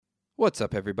What's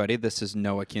up, everybody? This is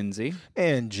Noah Kinsey,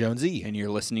 And Jonesy. and you're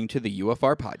listening to the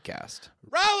UFR podcast.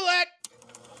 Roll it!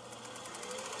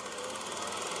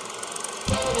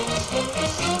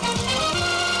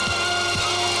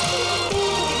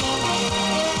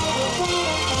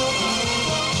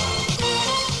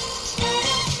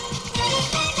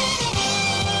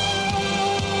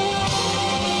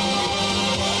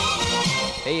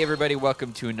 Hey, everybody,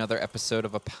 welcome to another episode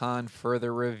of Upon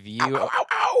Further Review. Ow, ow,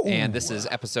 ow. And this is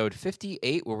episode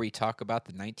 58, where we talk about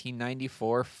the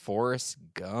 1994 Forrest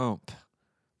Gump.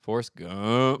 Forrest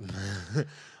Gump.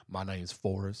 My name's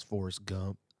Forrest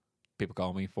Gump. People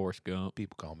call me Forrest Gump.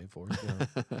 People call me Forrest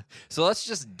Gump. So let's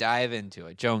just dive into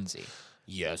it. Jonesy,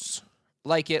 Yes.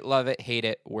 like it, love it, hate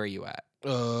it, where you at?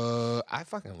 I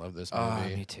fucking love this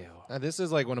movie. Me too. This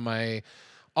is like one of my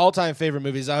all-time favorite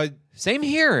movies. Same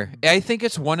here. I think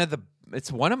it's one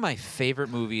of my favorite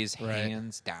movies, Right.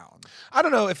 hands down. I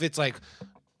don't know if it's like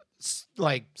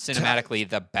Cinematically,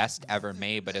 the best ever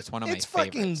made, but it's one of my it's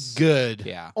fucking favorites. good.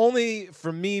 Yeah. Only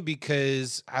for me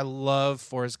because I love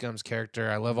Forrest Gump's character.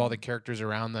 I love all the characters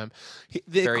around them.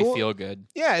 Very feel good.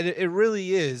 Yeah, it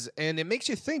really is. And it makes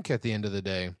you think at the end of the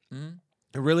day. Mhm.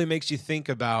 It really makes you think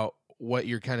about what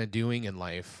you're kind of doing in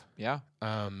life. Yeah.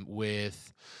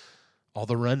 With all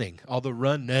the running.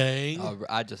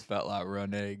 I just felt like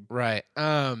running. Right.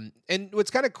 And what's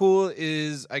kind of cool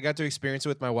is I got to experience it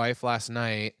with my wife last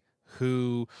night,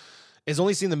 who has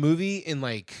only seen the movie in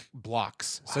like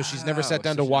blocks. So she's never sat Wow,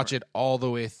 down so to she watch never- it all the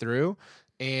way through.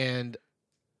 And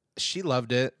she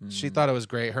loved it. She thought it was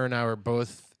great. Her and I were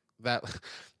both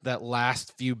that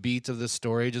last few beats of the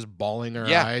story just bawling our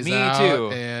eyes me out. too.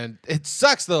 And it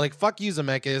sucks though. Like, fuck you,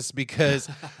 Zemeckis, because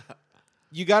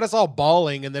you got us all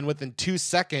bawling, and then within 2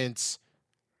 seconds,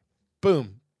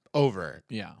 boom, over.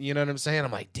 Yeah. You know what I'm saying?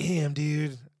 I'm like, damn,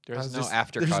 dude. There's I was no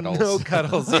after there's cuddles. no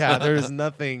cuddles. Yeah, there's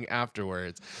nothing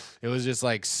afterwards. It was just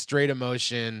like straight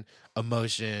emotion,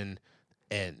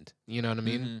 end. You know what I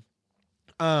mean?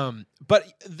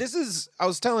 But this is I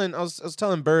was telling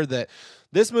Bird that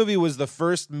this movie was the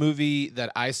first movie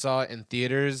that I saw in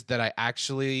theaters that I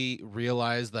actually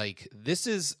realized like this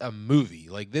is a movie.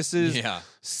 Like this is Yeah.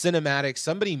 cinematic.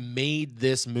 Somebody made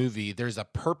this movie. There's a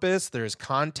purpose, there's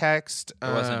context. It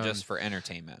wasn't just for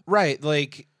entertainment. right,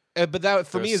 like but that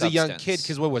for There me was as a young substance. kid,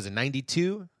 because what was it,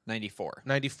 92? 94.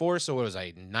 94, so what was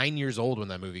I, 9 years old when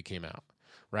that movie came out,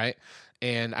 right?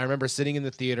 And I remember sitting in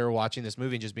the theater watching this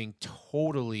movie and just being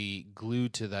totally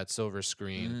glued to that silver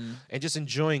screen and just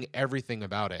enjoying everything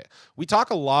about it. We talk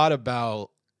a lot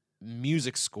about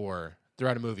music score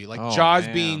throughout a movie, like Oh, Jaws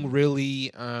man. being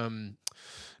really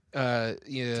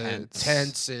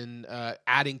tense and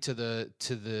adding to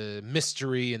the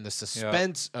mystery and the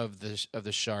suspense of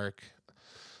the shark.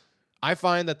 I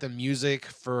find that the music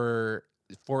for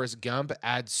Forrest Gump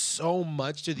adds so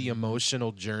much to the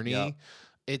emotional journey. Yep.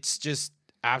 It's just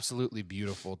absolutely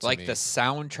beautiful to Like me. the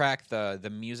soundtrack, the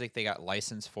music they got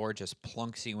licensed for just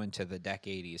plunks you into the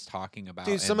decade he's talking about.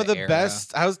 Dude, and some of the era.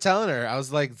 best. I was telling her, I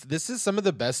was like, this is some of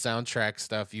the best soundtrack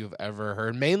stuff you've ever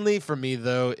heard. Mainly for me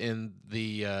though, in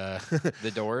the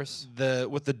The Doors.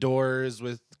 with the Doors,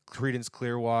 with Creedence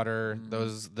Clearwater,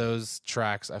 Mm-hmm. those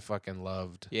tracks I fucking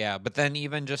loved. Yeah, but then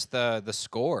even just the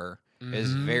score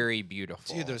is Mhm. very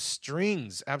beautiful. Dude, those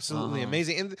strings, absolutely Uh-huh.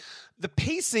 amazing. And the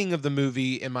pacing of the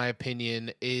movie, in my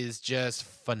opinion, is just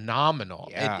phenomenal.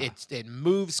 Yeah. It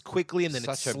moves quickly and then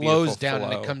Such it a slows beautiful down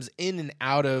and flow. it comes in and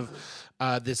out of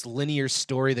this linear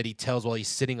story that he tells while he's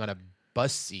sitting on a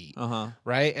bus seat.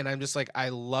 Right? And I'm just like, I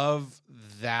love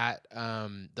that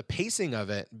the pacing of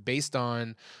it based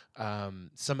on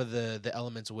some of the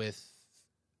elements with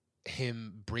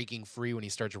him breaking free when he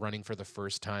starts running for the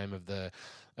first time of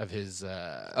his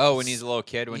when he's a little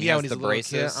kid, when he has the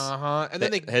braces. And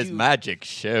then they his do, magic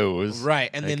shows.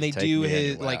 right, and then they can take do me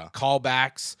his anywhere. like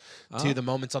callbacks Uh-huh. to the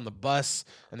moments on the bus,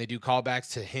 and they do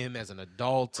callbacks to him as an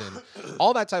adult and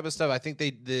all that type of stuff. I think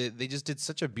they just did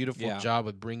such a beautiful Yeah. job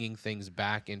with bringing things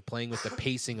back and playing with the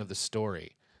pacing of the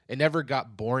story. It never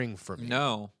got boring for me.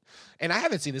 No, And I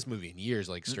haven't seen this movie in years,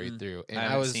 like straight through. And I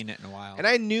haven't seen it in a while. and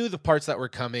I knew the parts that were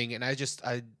coming, and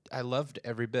I loved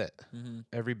every bit, Mhm.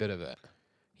 every bit of it.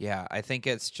 Yeah, I think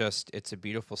it's a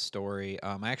beautiful story.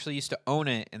 I actually used to own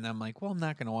it, and I'm like, well, I'm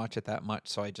not going to watch it that much,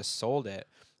 so I just sold it.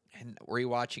 And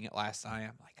rewatching it last night,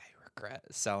 I'm like, I regret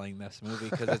selling this movie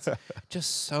because it's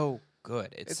just so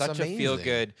good. It's such amazing. a feel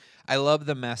good. I love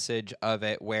the message of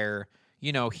it where,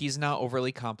 you know, he's not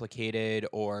overly complicated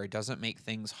or doesn't make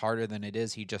things harder than it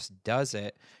is. He just does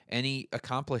it, and he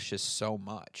accomplishes so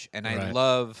much. And I Right.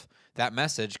 love that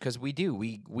message because we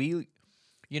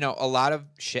you know, a lot of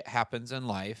shit happens in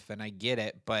life, and I get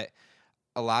it, but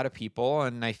a lot of people,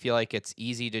 and I feel like it's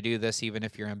easy to do this even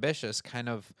if you're ambitious, kind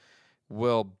of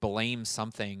will blame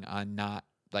something on not,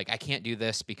 like, I can't do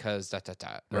this because da da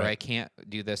da, or I can't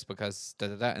do this because da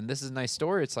da da. And this is a nice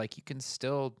story. It's like you can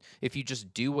still, if you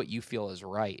just do what you feel is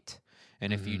right,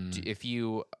 and if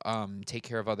you take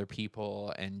care of other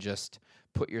people and just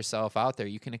put yourself out there,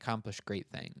 you can accomplish great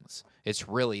things. It's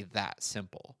really that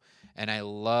simple. And I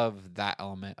love that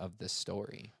element of this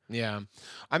story. Yeah.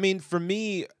 I mean, for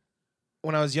me,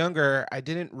 when I was younger, I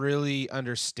didn't really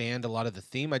understand a lot of the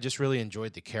theme. I just really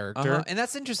enjoyed the character. And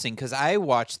that's interesting because I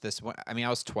watched this one. I mean, I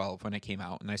was 12 when it came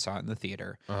out, and I saw it in the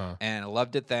theater. And I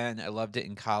loved it then. I loved it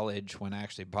in college when I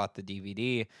actually bought the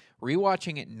DVD.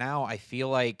 Rewatching it now, I feel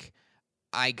like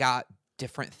I got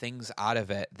different things out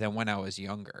of it than when I was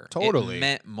younger. Totally. It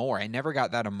meant more. I never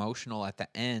got that emotional at the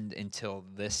end until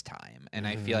this time. And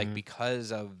I feel like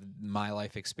because of my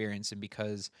life experience and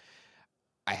because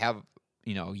I have,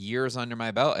 years under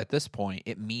my belt at this point,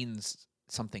 it means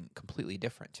something completely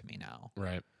different to me now.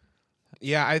 Right.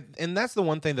 Yeah, and that's the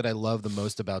one thing that I love the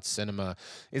most about cinema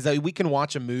is that we can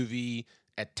watch a movie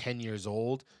at 10 years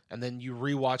old, and then you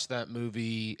rewatch that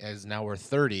movie as now we're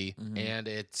 30, and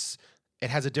it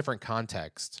has a different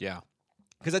context. Yeah.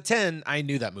 Because at 10, I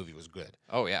knew that movie was good.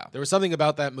 Oh, yeah. There was something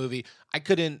about that movie. I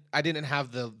didn't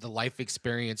have the life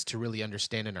experience to really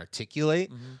understand and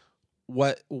articulate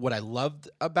what I loved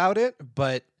about it,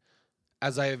 but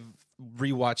as I've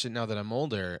rewatched it now that I'm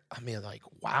older, I mean, like,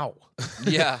 wow.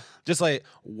 Yeah. Just like,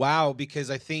 wow,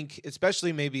 because I think,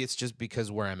 especially maybe it's just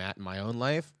because where I'm at in my own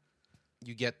life,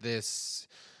 you get this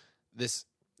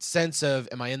sense of,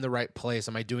 am I in the right place?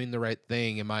 Am I doing the right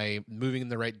thing? Am I moving in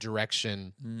the right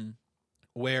direction?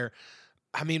 Where,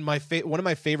 I mean, one of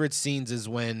my favorite scenes is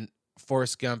when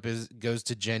Forrest Gump goes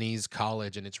to Jenny's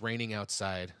college and it's raining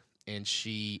outside. And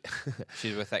she's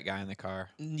with that guy in the car.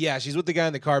 Yeah, she's with the guy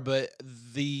in the car. But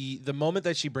the moment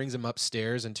that she brings him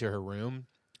upstairs into her room,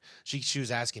 she was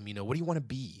asking him, what do you want to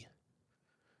be?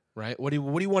 Right? What do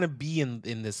you want to be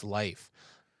in this life?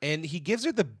 And he gives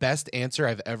her the best answer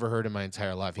I've ever heard in my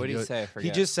entire life. What did he say?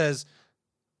 He just says,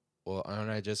 well,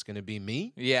 aren't I just going to be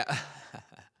me? Yeah.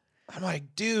 I'm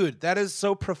like, dude, that is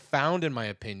so profound in my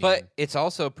opinion. But it's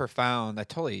also profound. I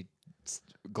totally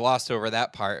glossed over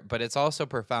that part, but it's also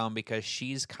profound because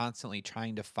she's constantly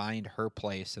trying to find her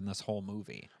place in this whole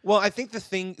movie. Well, I think the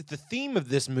theme of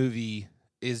this movie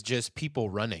is just people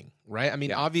running, right? I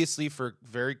mean, obviously for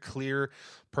very clear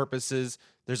purposes,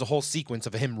 there's a whole sequence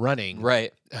of him running.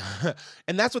 Right.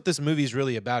 And that's what this movie is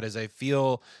really about, is I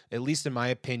feel, at least in my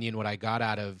opinion, what I got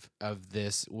out of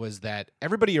this was that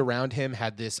everybody around him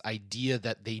had this idea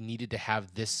that they needed to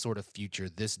have this sort of future,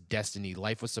 this destiny.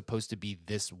 Life was supposed to be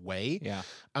this way. Yeah.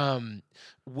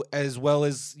 As well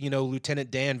as,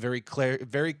 Lieutenant Dan very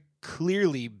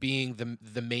clearly being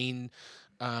the main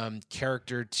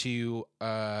character to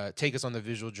take us on the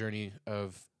visual journey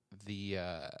of the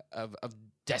of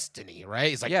destiny, right?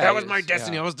 He's like, that was my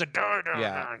destiny. I was the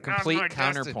complete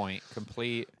counterpoint.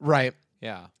 Complete. Right.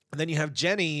 Yeah. And then you have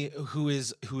Jenny who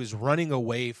is running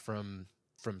away from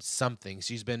something.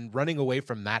 She's been running away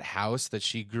from that house that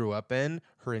she grew up in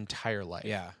her entire life.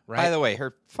 Yeah. Right. By the way,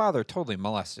 her father totally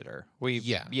molested her.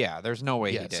 Yeah. There's no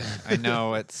way he did. I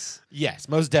know it's. Yes,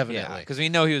 most definitely. Yeah, because we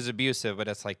know he was abusive, but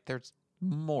it's like there's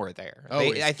more there. Oh,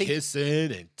 I think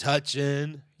kissing and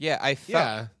touching. Yeah, I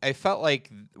felt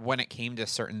like when it came to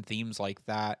certain themes like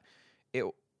that,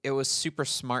 it was super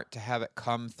smart to have it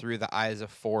come through the eyes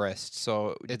of Forrest.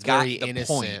 So it's got very the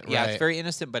innocent. Point. Right? Yeah, it's very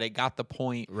innocent, but it got the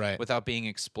point right without being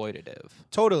exploitative.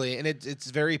 Totally, and it's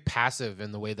very passive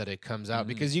in the way that it comes out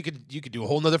because you could do a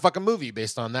whole nother fucking movie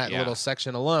based on that little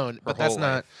section alone. But that's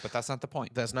not the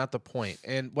point. That's not the point.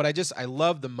 And what I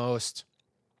love the most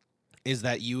is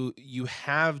that you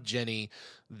have Jenny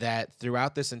that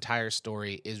throughout this entire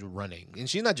story is running. And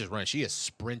she's not just running, she is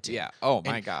sprinting. Yeah. Oh,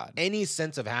 my God. Any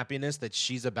sense of happiness that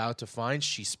she's about to find,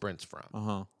 she sprints from.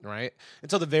 Uh-huh. Right?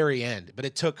 Until the very end. But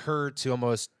it took her to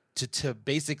almost to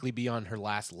basically be on her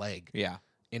last leg. Yeah.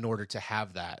 In order to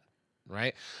have that.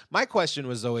 Right? My question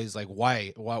was always like,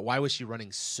 why was she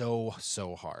running so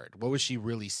hard? What was she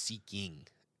really seeking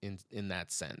in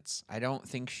that sense? I don't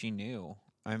think she knew.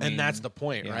 I mean, and that's the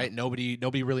point, right? Nobody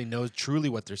really knows truly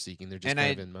what they're seeking. They're just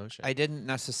kind of in motion. I didn't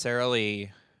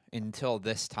necessarily, until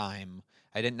this time,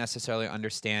 I didn't necessarily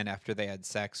understand after they had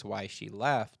sex why she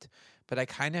left, but I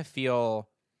kind of feel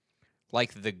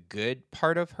like the good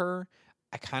part of her,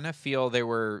 I kind of feel there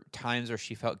were times where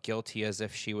she felt guilty as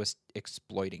if she was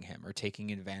exploiting him or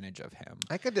taking advantage of him.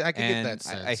 I could get that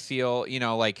sense. I feel,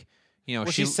 well,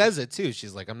 she says it too.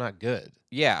 She's like, I'm not good.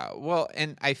 Yeah. Well,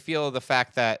 and I feel the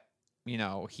fact that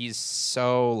he's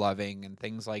so loving and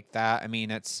things like that. I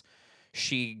mean,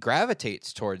 she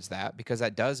gravitates towards that because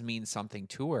that does mean something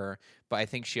to her. But I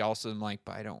think she also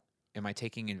am I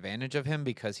taking advantage of him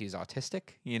because he's autistic?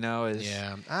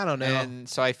 Yeah, I don't know. And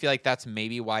so I feel like that's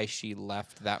maybe why she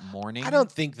left that morning. I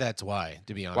don't think that's why,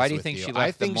 to be honest. Why do you think she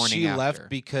left the morning I think she after? left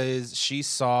because she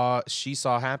saw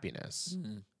happiness.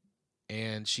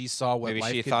 And she saw what maybe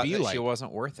life she could thought be that like. She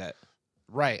wasn't worth it.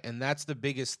 Right, and that's the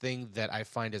biggest thing that I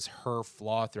find is her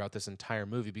flaw throughout this entire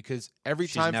movie, because every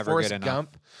time Forrest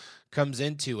Gump comes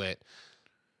into it,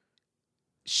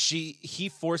 he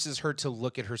forces her to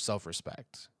look at her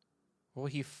self-respect. Well,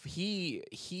 he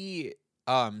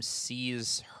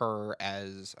sees her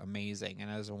as amazing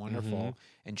and as wonderful,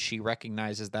 and she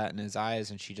recognizes that in his eyes,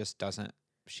 and she doesn't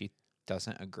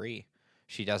agree.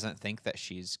 She doesn't think that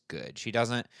she's good.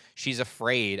 She's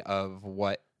afraid of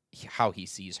how he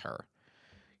sees her.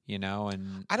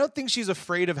 And I don't think she's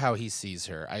afraid of how he sees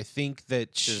her. I think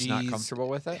that she's not comfortable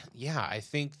with it. Yeah, I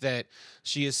think that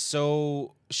she is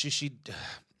so she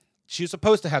was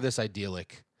supposed to have this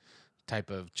idyllic type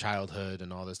of childhood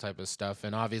and all this type of stuff,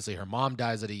 and obviously her mom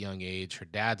dies at a young age. Her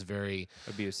dad's very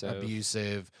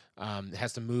abusive.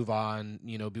 Has to move on,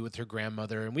 be with her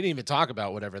grandmother, and we didn't even talk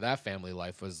about whatever that family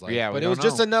life was like. Yeah, but it was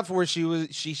just enough where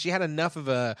she had enough of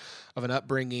an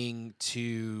upbringing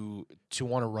to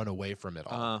want to run away from it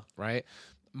all, right?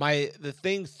 The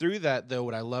thing through that, though,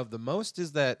 what I love the most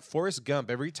is that Forrest Gump,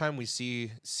 every time we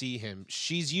see him,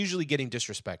 she's usually getting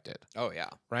disrespected. Oh yeah,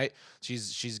 right.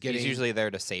 He's usually there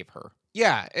to save her.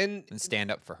 Yeah, and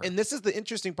stand up for her. And this is the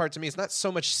interesting part to me. It's not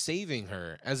so much saving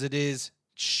her as it is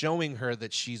showing her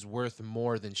that she's worth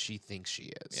more than she thinks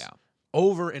she is. Yeah.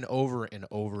 Over and over and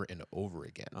over and over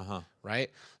again. Right?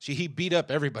 He beat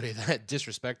up everybody that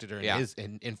disrespected her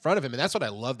in front of him, and that's what I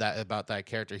love about that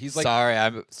character. He's like, sorry,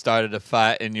 I started a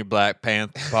fight in your Black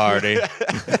Panther party.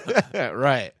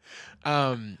 Right.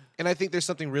 And I think there's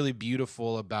something really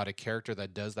beautiful about a character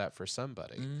that does that for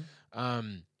somebody.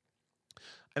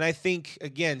 And I think,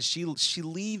 again, she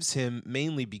leaves him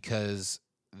mainly because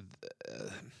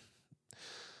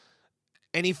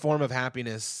any form of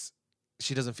happiness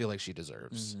she doesn't feel like she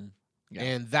deserves. Yeah.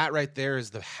 And that right there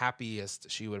is the happiest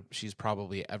she's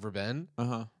probably ever been.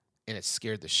 And it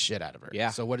scared the shit out of her. Yeah.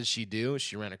 So what did she do?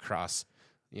 She ran across,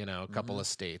 a couple of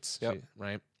states.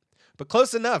 Right? But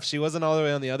close enough. She wasn't all the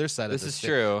way on the other side of the state. This is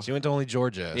true. She went to only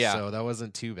Georgia. Yeah. So that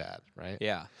wasn't too bad, right?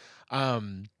 Yeah.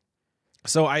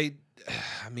 So I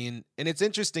mean, and it's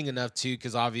interesting enough too,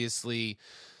 because obviously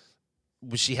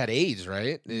she had AIDS,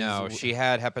 right? No, she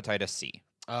had hepatitis C.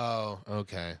 Oh,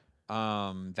 okay.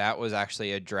 That was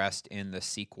actually addressed in the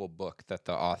sequel book that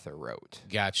the author wrote.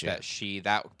 Gotcha.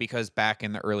 Because back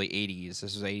in the early 80s,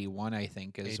 this was 81, I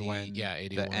think, is 81.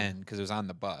 The end, because it was on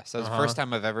the bus. That was the first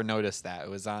time I've ever noticed that. It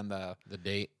was on the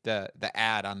date, the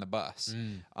ad on the bus.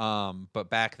 But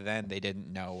back then they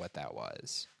didn't know what that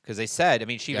was. Because they said,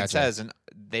 she even says, and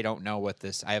they don't know what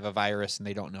this, I have a virus and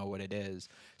they don't know what it is.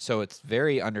 So it's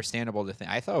very understandable to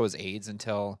think. I thought it was AIDS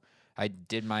until I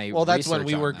did my that's when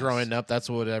we were this. Growing up. That's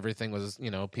what everything was.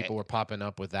 People were popping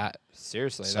up with that.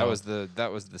 Seriously, So-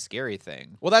 that was the scary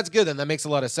thing. Well, that's good. Then that makes a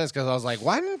lot of sense, because I was like,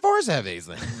 why didn't Forrest have AIDS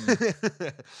then?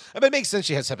 But it makes sense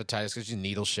she has hepatitis because she's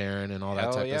needle sharing and all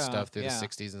that type of stuff through the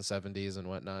 60s and 70s and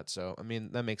whatnot. So,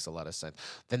 that makes a lot of sense.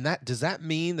 Then does that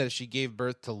mean that if she gave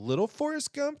birth to little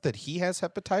Forrest Gump, that he has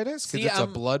hepatitis? Because it's a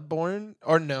bloodborne?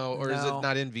 Or no? Or is it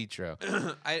not in vitro?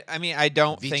 I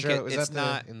don't think it's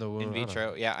not in the womb? in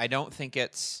vitro. Yeah, I don't think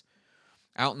it's.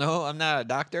 I don't know. I'm not a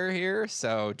doctor here,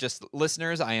 so just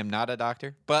listeners, I am not a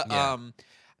doctor. But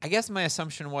I guess my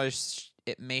assumption was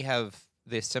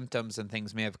the symptoms and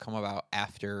things may have come about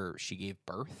after she gave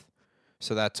birth,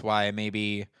 so that's why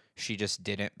maybe she just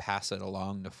didn't pass it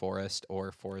along to Forrest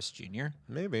or Forrest Jr.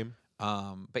 Maybe.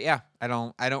 But yeah, I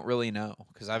don't really know,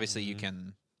 because obviously you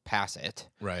can pass it,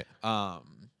 Right.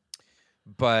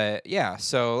 But yeah,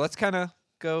 so let's kind of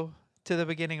go to the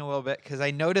beginning a little bit, because I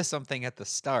noticed something at the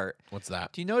start. What's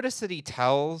that? Do you notice that he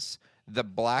tells the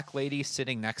black lady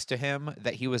sitting next to him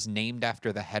that he was named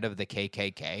after the head of the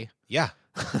KKK? Yeah.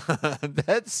 I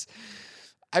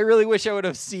really wish I would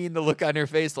have seen the look on her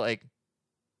face like,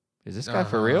 is this guy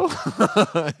for real?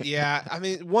 Yeah.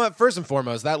 First and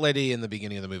foremost, that lady in the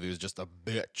beginning of the movie was just a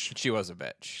bitch. She was a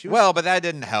bitch. But that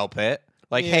didn't help it.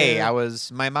 Like, hey,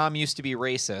 my mom used to be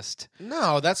racist.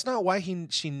 No, that's not why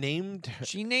she named her.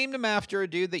 She named him after a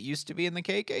dude that used to be in the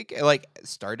KKK, like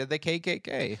started the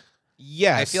KKK.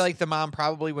 Yes. I feel like the mom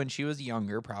probably, when she was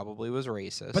younger, probably was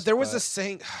racist. But there was a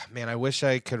saying, man, I wish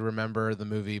I could remember the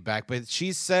movie back, but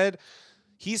he said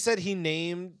he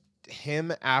named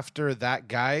him after that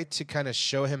guy to kind of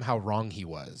show him how wrong he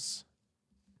was.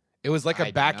 It was like I a do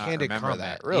not backhanded remember comment.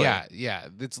 that, really? Yeah.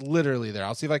 It's literally there.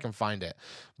 I'll see if I can find it.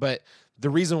 But the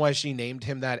reason why she named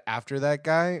him that after that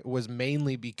guy was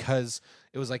mainly because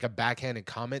it was like a backhanded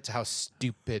comment to how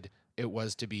stupid it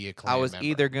was to be a Klan I was member.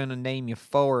 either going to name you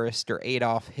Forrest or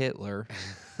Adolf Hitler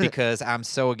because I'm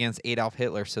so against Adolf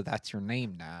Hitler, so that's your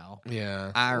name now.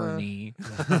 Yeah. Irony.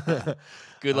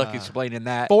 Good luck explaining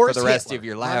that Forrest for the rest Hitler. of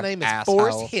your life. My name is asshole.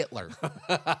 Forrest Hitler.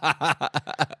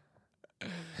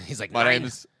 He's like, My name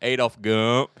is Adolf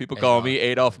Gump. People call me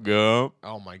Adolf Gump.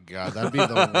 Oh my God, that'd be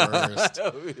the worst.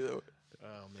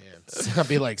 Oh man, I'd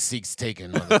be like Seek's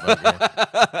taken,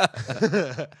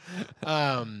 motherfucker.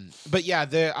 But yeah,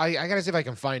 I gotta see if I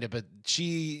can find it. But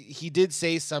he did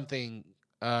say something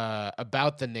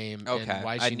about the name and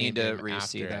why she I need named to him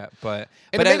re-see after. that, but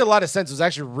It but made a lot of sense. It was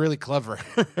actually really clever.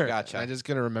 Gotcha. I just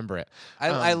couldn't remember it.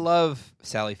 I love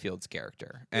Sally Field's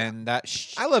character, and that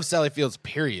I love Sally Fields.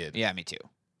 Period. yeah, me too.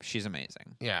 She's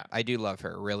amazing. Yeah. I do love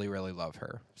her. Really, really love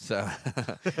her. So,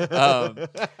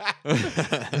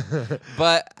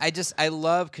 but I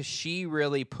love because she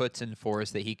really puts in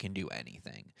Forrest that he can do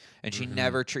anything, and she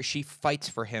never she fights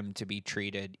for him to be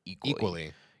treated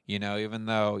equally. You know, even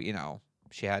though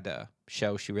she had to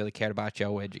show she really cared about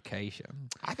your education.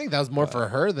 I think that was more for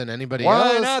her than anybody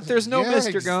Why else. not? There's no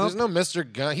Mr. Gump. There's no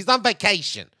Mr. Gump. He's on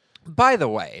vacation. By the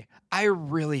way, I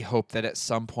really hope that at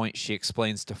some point she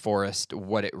explains to Forrest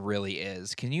what it really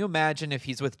is. Can you imagine if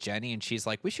he's with Jenny and she's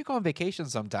like, "We should go on vacation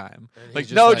sometime"?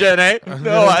 Like, no, Jenny,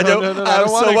 no, I don't. No, I have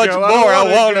so much more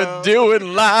I want to do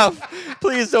in life.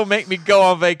 Please don't make me go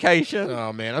on vacation.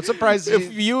 Oh man, I'm surprised.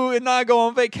 If you and I go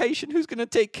on vacation, who's going to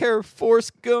take care of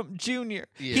Forrest Gump Jr.? Yeah.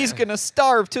 He's going to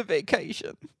starve to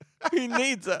vacation. He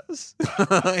needs us.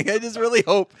 Like, I just really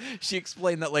hope she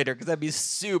explained that later because that'd be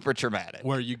super traumatic.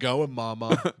 Where you going,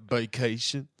 Mama?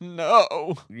 Vacation?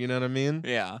 No. You know what I mean?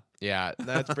 Yeah. Yeah,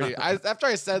 that's pretty.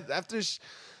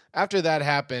 After that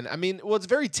happened, I mean, well, it's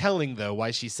very telling though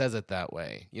why she says it that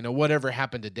way. You know, whatever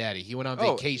happened to Daddy? He went on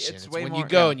vacation. It's It's way when more- you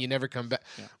go yeah. and you never come back.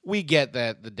 Yeah. We get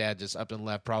that the dad just up and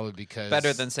left probably because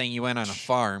Better than saying you went on a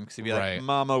farm because he'd be Right. like,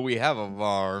 "Mama, we have a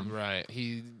farm." right.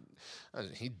 He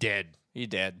dead. He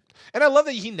did. And I love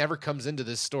that he never comes into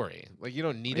this story. Like, you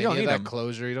don't need You don't any of need that him.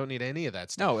 closure. You don't need any of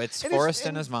that stuff. No, it's Forrest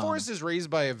and his mom. Forrest is raised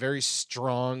by a very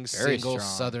strong, Very single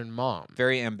strong. Southern mom.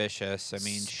 Very ambitious. I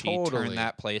mean, she Totally. turned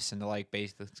that place into like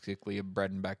basically a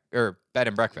bed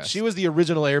and breakfast. She was the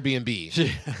original Airbnb.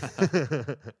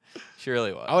 She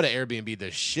really was. I would have Airbnb'd the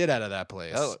shit out of that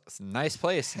place. Oh, it's a nice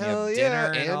place. And you Hell have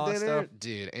yeah. dinner and all that stuff.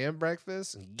 Dude, and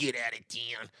breakfast. And get out of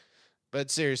town.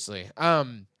 But seriously,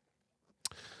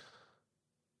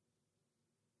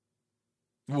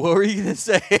 What were you gonna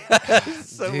say?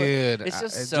 dude, it's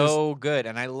just so good,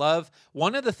 and I love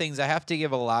one of the things. I have to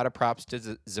give a lot of props to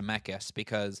Zemeckis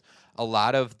because a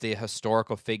lot of the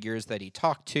historical figures that he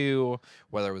talked to,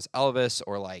 whether it was Elvis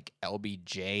or like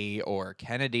LBJ or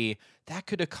Kennedy, that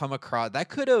could have come across. That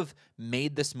could have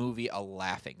made this movie a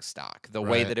laughing stock. The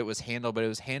way Right. that it was handled, but it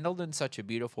was handled in such a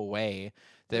beautiful way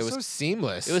that it was so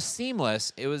seamless. It was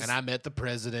seamless. It was, and I met the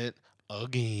president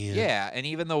again. yeah, and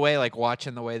even the way, like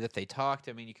watching the way that they talked,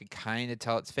 I mean, you could kind of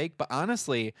tell it's fake. But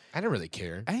honestly, I didn't really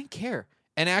care. I didn't care,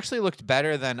 and it actually looked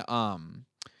better than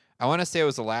I want to say it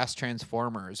was the last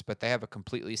Transformers, but they have a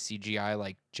completely CGI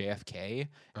like JFK,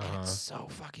 and it's so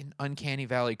fucking uncanny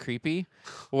valley creepy.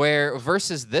 Where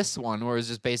versus this one, where it was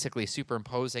just basically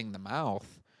superimposing the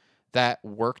mouth. That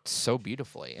worked so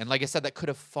beautifully, and like I said, that could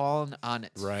have fallen on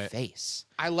its face.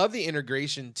 I love the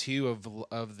integration too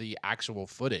of the actual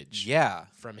footage. Yeah,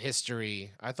 From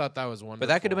history. I thought that was wonderful. but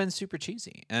that could have been super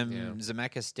cheesy, and Yeah.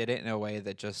 Zemeckis did it in a way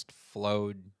that just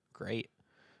flowed great,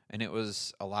 and it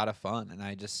was a lot of fun. And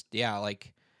I just, I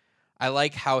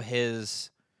like how his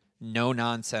no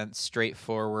nonsense,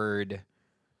 straightforward,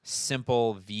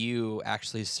 simple view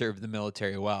actually served the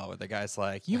military well. Where the guy's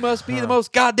like, "You must be the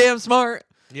most goddamn smart."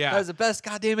 Yeah. That was the best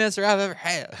goddamn answer I've ever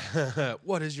had.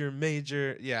 What is your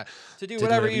major? Yeah. To do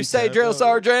whatever you say, drill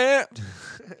sergeant.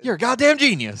 You're a goddamn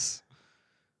genius.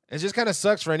 It just kind of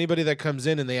sucks for anybody that comes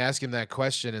in and they ask him that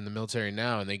question in the military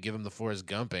now and they give him the Forrest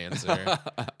Gump answer.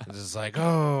 It's just like,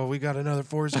 oh, we got another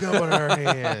Forrest Gump on our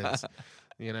hands.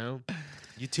 You know?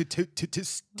 You too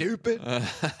stupid.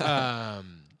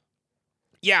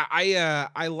 Yeah,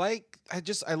 I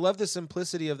love the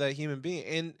simplicity of that human being.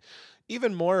 And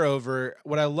even moreover,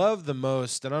 what I love the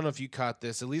most, and I don't know if you caught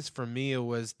this, at least for me, it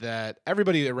was that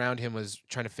everybody around him was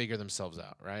trying to figure themselves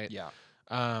out, right? Yeah.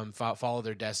 Follow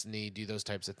their destiny, do those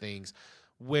types of things.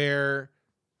 Where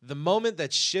the moment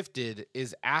that shifted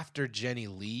is after Jenny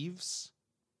leaves,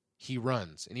 he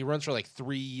runs. And he runs for like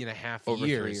 3.5 Over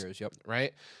years. 3 years, yep.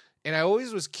 Right? And I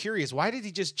always was curious, why did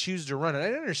he just choose to run? And I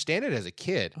didn't understand it as a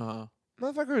kid.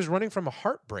 Motherfucker was running from a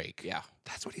heartbreak. Yeah.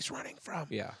 That's what he's running from.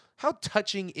 Yeah. How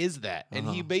touching is that? And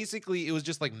he basically, it was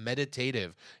just like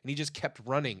meditative. And he just kept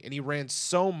running. And he ran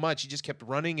so much. He just kept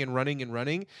running and running and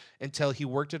running until he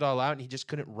worked it all out and he just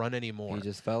couldn't run anymore. He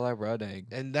just felt like running.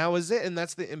 And that was it. And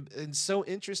that's and so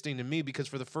interesting to me because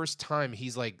for the first time,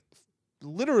 he's like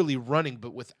literally running,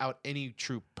 but without any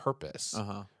true purpose.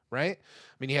 Right?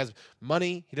 I mean, he has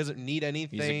money. He doesn't need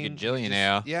anything. He's a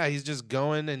gajillionaire. He's just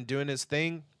going and doing his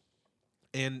thing.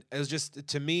 And it was just,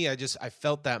 to me, I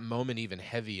felt that moment even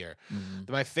heavier.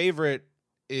 My favorite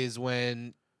is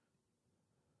when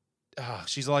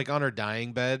she's like on her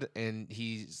dying bed and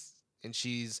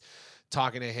she's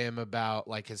talking to him about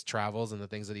like his travels and the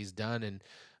things that he's done. And,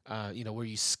 were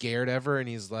you scared ever? And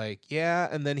he's like, yeah.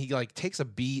 And then he like takes a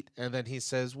beat and then he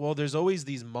says, well, there's always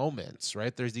these moments,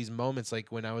 right? There's these moments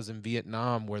like when I was in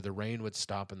Vietnam where the rain would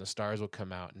stop and the stars would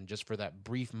come out. And just for that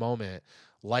brief moment,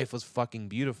 life was fucking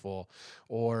beautiful.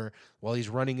 Or while he's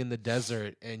running in the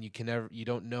desert and you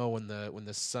don't know when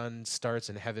the sun starts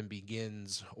and heaven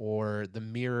begins, or the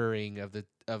mirroring of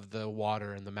the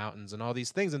water and the mountains and all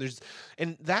these things.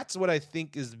 And that's what I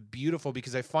think is beautiful,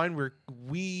 because I find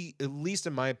we, at least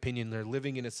in my opinion, are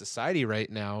living in a society right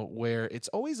now where it's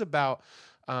always about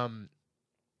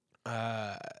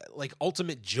like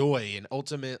ultimate joy and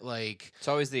ultimate like it's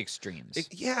always the extremes.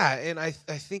 And I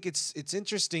think it's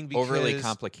interesting because overly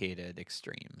complicated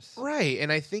extremes. Right.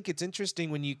 And I think it's interesting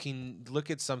when you can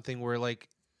look at something where like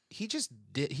he just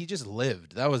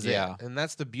lived. That was it. And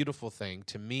that's the beautiful thing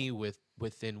to me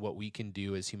within what we can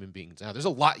do as human beings. Now, there's a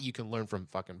lot you can learn from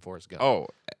fucking Forrest Gump. Oh,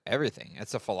 everything.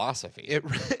 It's a philosophy. It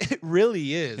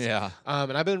really is. Yeah.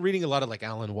 And I've been reading a lot of like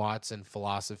Alan Watts and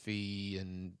philosophy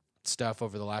and stuff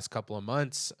over the last couple of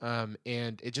months.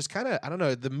 And it just kind of, I don't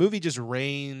know, the movie just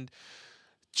reigned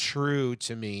true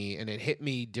to me, and it hit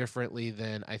me differently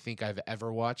than I think I've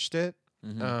ever watched it.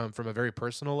 From a very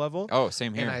personal level. Oh,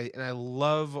 same here. And I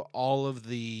love all of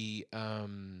the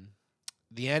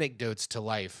anecdotes to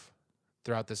life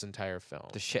throughout this entire film.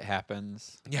 The shit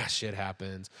happens. Yeah, shit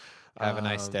happens. Have a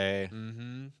nice day.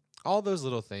 All those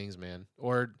little things, man.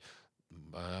 Or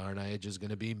aren't I just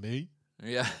gonna be me?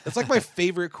 Yeah, that's like my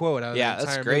favorite quote out of the entire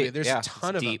that's great. movie. There's a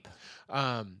ton of deep.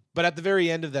 Them. But at the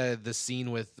very end of the scene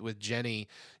with Jenny,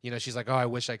 she's like, "Oh, I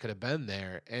wish I could have been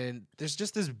there." And there's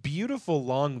just this beautiful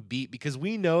long beat because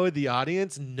we know the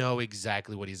audience know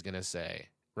exactly what he's gonna say,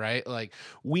 right? Like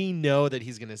we know that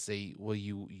he's gonna say, "Well,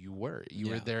 you were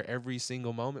there every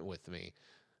single moment with me."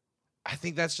 I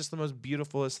think that's just the most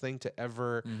beautifulest thing to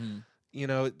ever.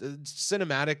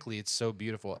 Cinematically, it's so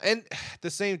beautiful. And at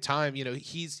the same time,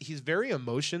 he's very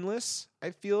emotionless,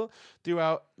 I feel,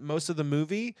 throughout most of the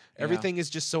movie. Everything is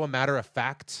just so a matter of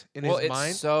fact in his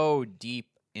mind. It's so deep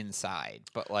inside,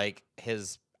 but like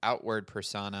his outward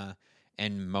persona,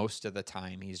 and most of the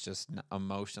time he's just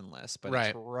emotionless, but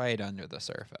it's right under the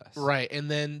surface. Right.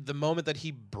 And then the moment that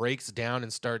he breaks down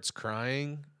and starts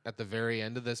crying at the very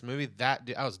end of this movie, I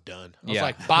was done. I was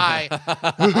like, bye.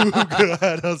 Oh,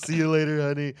 God, I'll see you later,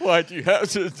 honey. Why'd you have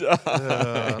to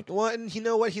die? Well, and you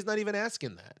know what? He's not even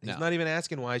asking that. He's not even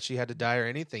asking why she had to die or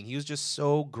anything. He was just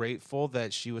so grateful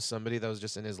that she was somebody that was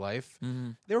just in his life.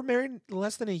 They were married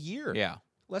less than a year. Yeah.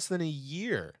 Less than a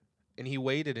year. And he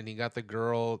waited and he got the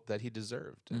girl that he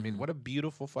deserved. I mean, what a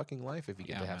beautiful fucking life if you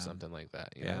get to have something like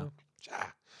that. You know?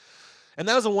 And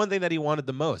that was the one thing that he wanted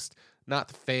the most. Not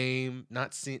the fame,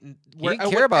 not seeing. He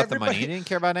didn't care about the money. He didn't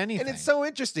care about anything. And it's so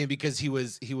interesting because he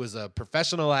was a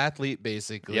professional athlete,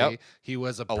 basically. Yep. He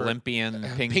was a Olympian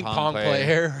ping pong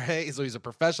player, right? So he's a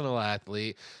professional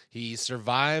athlete. He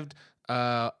survived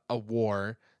a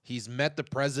war. He's met the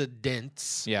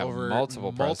presidents over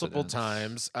multiple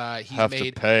times. He's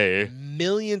made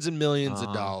millions and millions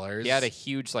of dollars. He had a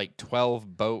huge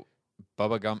 12-boat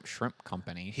Bubba Gump shrimp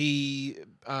company. He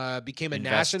became a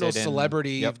national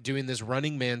celebrity doing this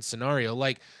Running Man scenario.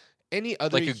 Like any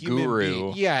other human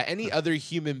guru. Any other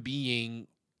human being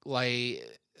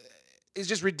is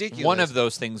just ridiculous. One of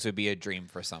those things would be a dream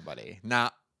for somebody.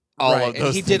 Not all of those.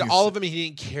 And he did all of them and he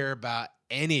didn't care about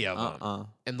any of them.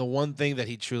 And the one thing that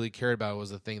he truly cared about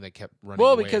was the thing that kept running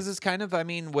away. Because it's kind of,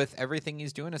 with everything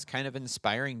he's doing, it's kind of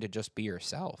inspiring to just be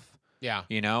yourself. Yeah.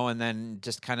 And then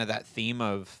just kind of that theme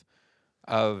of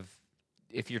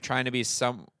if you're trying to be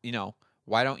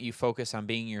why don't you focus on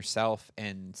being yourself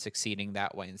and succeeding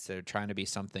that way instead of trying to be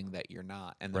something that you're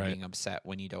not and then being upset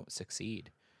when you don't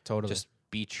succeed. Totally. Just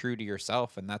be true to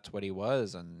yourself, and that's what he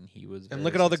was, and he was. And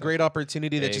look at all the great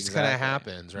opportunity that just kind of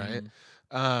happens, right?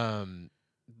 I'm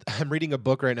reading a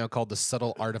book right now called The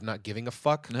Subtle Art of Not Giving a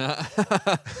Fuck.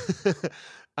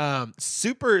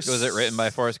 Super. Was it written by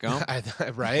Forrest Gump?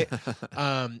 Right.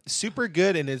 Super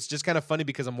good, and it's just kind of funny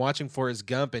because I'm watching Forrest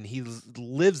Gump, and he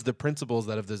lives the principles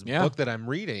that of this book that I'm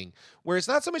reading. Where it's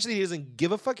not so much that he doesn't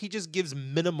give a fuck; he just gives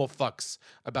minimal fucks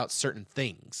about certain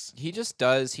things. He just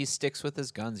does. He sticks with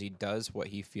his guns. He does what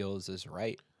he feels is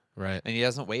right. Right. And he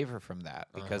doesn't waver from that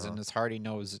because in his heart he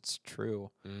knows it's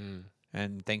true.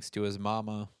 And thanks to his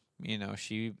mama, you know,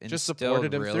 she just instilled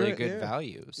supported him really through good it,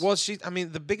 values. Well,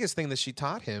 the biggest thing that she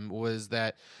taught him was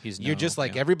that you're just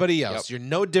like yeah. everybody else. You're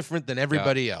no different than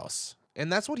everybody else.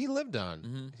 And that's what he lived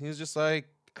on. He was just like,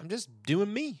 I'm just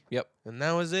doing me. Yep. And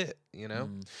that was it, you know?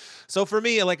 So for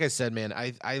me, like I said, man,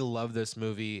 I love this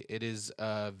movie. It is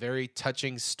a very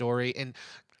touching story. And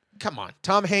come on,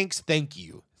 Tom Hanks, thank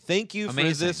you. Thank you for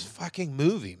this fucking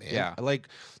movie, man. Yeah. Like,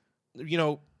 you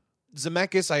know,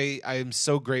 Zemeckis, I am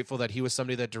so grateful that he was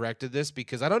somebody that directed this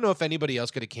because I don't know if anybody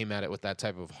else could have came at it with that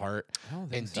type of heart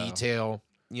and detail.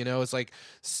 You know, it's like,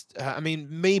 I mean,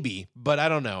 maybe, but I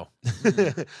don't know.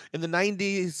 In the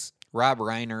 90s, Rob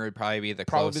Reiner would probably be the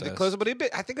closest. But I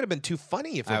think it would have been too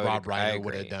funny if Rob Reiner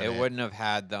would have done it. It wouldn't have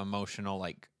had the emotional,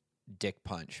 like, dick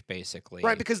punch, basically.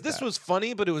 Right, because this was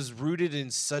funny, but it was rooted in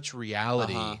such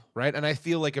reality, right? And I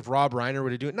feel like if Rob Reiner were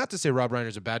to do it, not to say Rob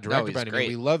Reiner's a bad director, but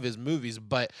we love his movies,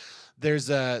 but there's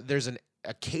a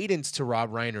cadence to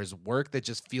Rob Reiner's work that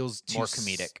just feels too more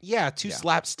comedic. Too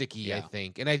slapsticky, I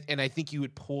think. And I think you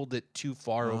would pulled it too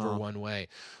far over one way.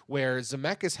 Where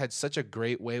Zemeckis had such a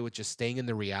great way with just staying in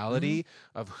the reality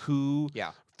of who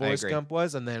Forrest Gump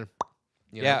was, and then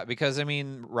you know? Because I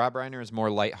mean, Rob Reiner is more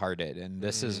lighthearted, and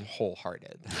this is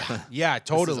wholehearted. Yeah,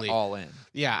 totally, this is all in.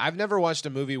 Yeah, I've never watched a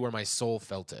movie where my soul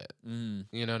felt it.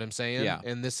 You know what I'm saying? Yeah,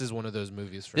 and this is one of those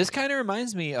movies. For this kind of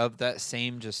reminds me of that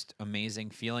same just amazing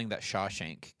feeling that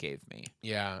Shawshank gave me.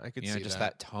 Yeah, I could see just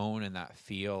that tone and that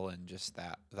feel and just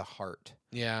the heart.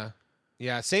 Yeah.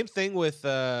 Yeah, same thing with,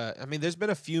 I mean, there's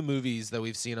been a few movies that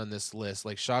we've seen on this list.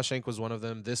 Like Shawshank was one of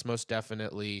them. This most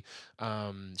definitely.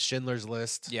 Schindler's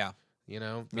List. Yeah. You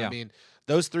know, I mean,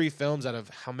 those three films out of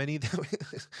how many?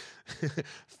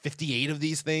 58 of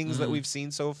these things that we've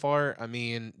seen so far. I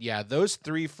mean, yeah, those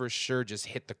three for sure just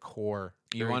hit the core.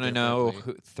 You want to know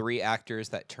three actors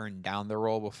that turned down the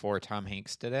role before Tom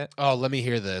Hanks did it? Oh, let me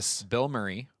hear this. Bill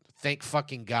Murray. Thank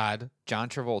fucking God. John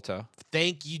Travolta.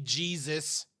 Thank you,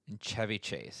 Jesus. And Chevy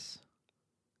Chase.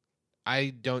 I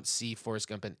don't see Forrest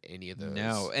Gump in any of those.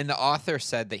 No, and the author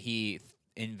said that he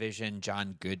envisioned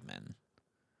John Goodman.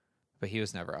 But he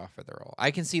was never offered the role. I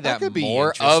can see that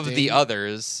more of the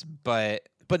others, but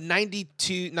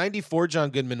 94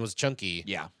 John Goodman was chunky.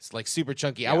 Yeah. It's like super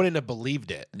chunky. Yeah. I wouldn't have believed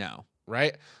it. No.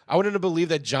 Right? I wouldn't have believed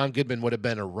that John Goodman would have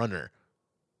been a runner.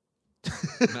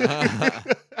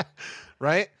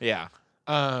 Right? Yeah.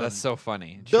 That's so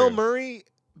funny.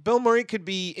 Bill Murray could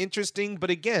be interesting, but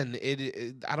again,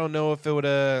 I don't know if it would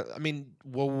have. I mean,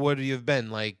 what would he have been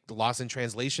like? Lost in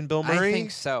Translation, Bill Murray. I think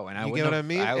so, and you get what I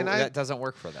mean. That doesn't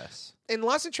work for this. And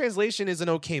Lost in Translation is an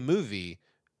okay movie,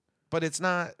 but it's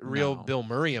not real Bill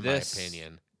Murray in my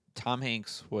opinion. Tom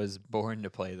Hanks was born to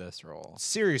play this role.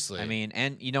 Seriously, I mean,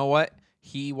 and you know what?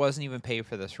 He wasn't even paid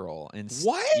for this role.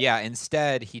 What? Yeah,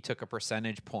 instead he took a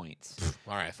percentage points.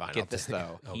 All right, fine. Get this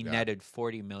though. He netted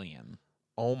 $40 million.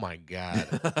 Oh my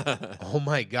God. Oh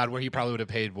my God. Where he probably would have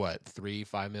paid what,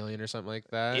 $3-5 million or something like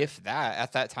that? If that.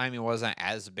 At that time he wasn't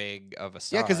as big of a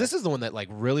star. Yeah, because this is the one that like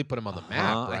really put him on the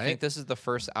map, right? I think this is the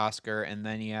first Oscar, and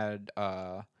then he had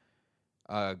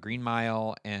Green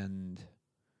Mile and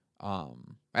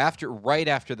right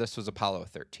after this was Apollo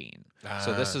 13.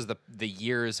 So this is the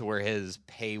years where his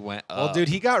pay went up. Well, dude,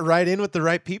 he got right in with the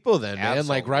right people then, man. Absolutely.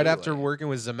 Like right after working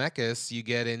with Zemeckis, you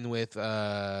get in with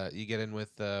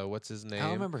what's his name? I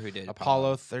don't remember who did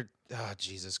Apollo 13. Oh,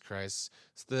 Jesus Christ.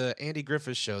 It's the Andy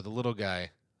Griffith show, the little guy,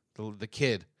 the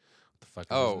kid. What the fuck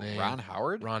is his name? Ron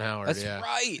Howard? Ron Howard, That's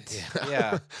right.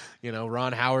 Yeah. You know,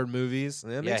 Ron Howard movies.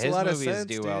 That makes a lot of sense,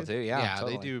 do well too. Yeah,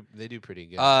 totally. They do pretty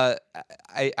good. I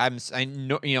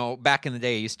know, you know, back in the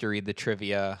day I used to read the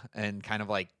trivia and kind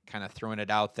of throwing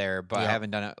it out there, but I haven't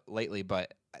done it lately,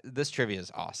 but this trivia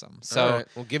is awesome. So, all right,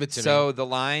 well, give it to me. So the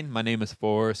line, "My name is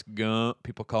Forrest Gump.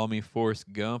 People call me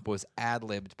Forrest Gump," was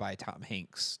ad-libbed by Tom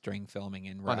Hanks during filming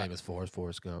in My name is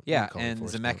Forrest Gump. Yeah, and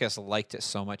Zemeckis liked it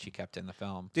so much he kept it in the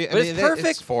film. Dude, but it's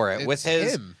perfect for it with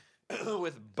him.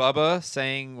 With Bubba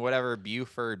saying whatever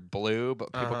Buford Blue,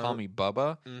 but people call me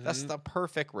Bubba. That's the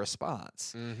perfect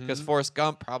response. Because Forrest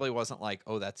Gump probably wasn't like,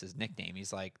 oh, that's his nickname.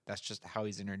 He's like, that's just how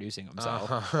he's introducing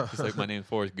himself. He's like, my name's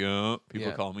Forrest Gump.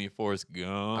 People call me Forrest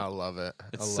Gump. I love it.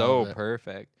 It's so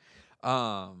perfect.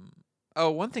 Oh,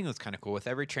 one thing that's kind of cool with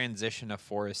every transition of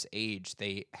Forrest's age,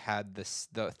 they had this.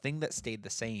 The thing that stayed the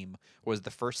same was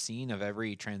the first scene of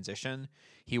every transition.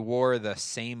 He wore the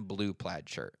same blue plaid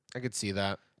shirt. I could see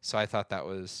that. So I thought that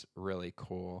was really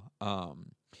cool.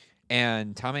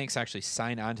 And Tom Hanks actually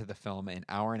signed on to the film an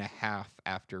hour and a half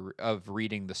after of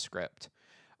reading the script.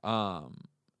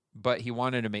 But he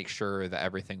wanted to make sure that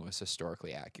everything was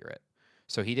historically accurate.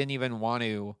 So he didn't even want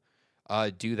to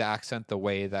do the accent the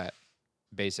way that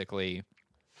basically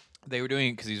they were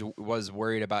doing, because he was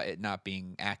worried about it not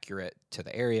being accurate to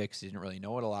the area because he didn't really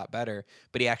know it a lot better.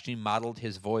 But he actually modeled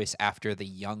his voice after the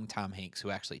young Tom Hanks who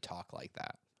actually talked like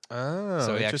that. Oh,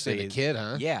 so interesting. The kid,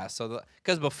 huh? Yeah. So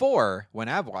because before, when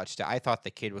I've watched it, I thought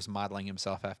the kid was modeling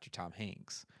himself after Tom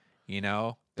Hanks.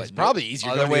 But it's probably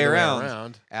easier other going way the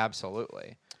around.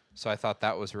 Absolutely. So I thought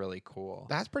that was really cool.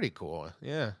 That's pretty cool.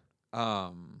 Yeah.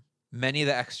 Many of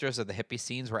the extras of the hippie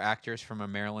scenes were actors from a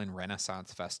Maryland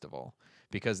Renaissance festival,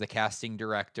 because the casting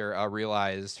director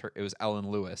realized it was Ellen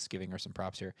Lewis, giving her some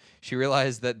props here. She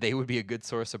realized that they would be a good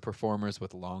source of performers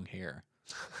with long hair.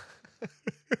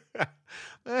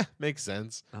 Makes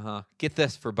sense. Get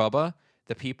this for Bubba.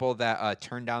 The people that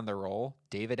turned down the role: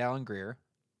 David Alan Grier,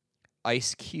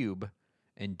 Ice Cube,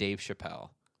 and Dave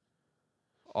Chappelle.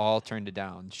 All turned it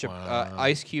down. Wow.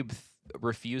 Ice Cube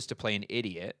refused to play an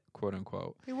idiot, quote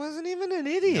unquote. He wasn't even an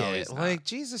idiot. No, he's not. Like,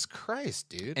 Jesus Christ,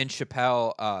 dude. And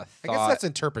Chappelle thought... I guess that's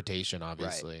interpretation,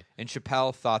 obviously. Right. And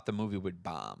Chappelle thought the movie would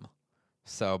bomb.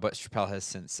 But Chappelle has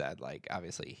since said, like,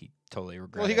 obviously he totally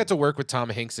regretted. Well, he got to work with Tom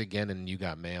Hanks again, and you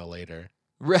got mail later.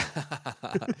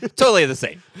 Totally the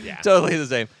same. Yeah. Totally the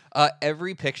same.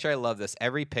 Every picture, I love this.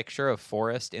 Every picture of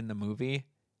Forrest in the movie,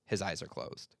 his eyes are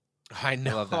closed. I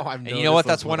know. I love that. And you know what?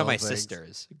 That's one of my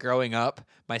sisters. Growing up,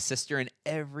 my sister, in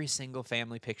every single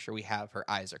family picture we have, her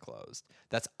eyes are closed.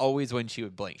 That's always when she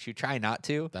would blink. She would try not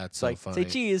to. That's so like, funny. Say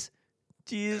cheese.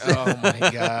 Cheese. Oh,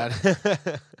 my God.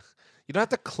 You don't have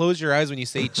to close your eyes when you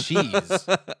say cheese.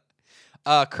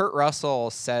 Kurt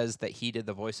Russell says that he did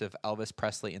the voice of Elvis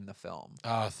Presley in the film.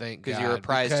 Oh, thank God. Because he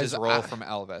reprised his role from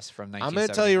Elvis from 1979. I'm going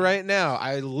to tell you right now,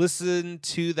 I listened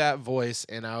to that voice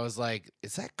and I was like,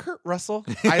 is that Kurt Russell?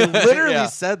 I literally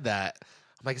said that.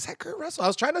 I'm like, is that Kurt Russell? I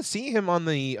was trying to see him on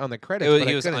the credits.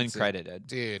 He was uncredited.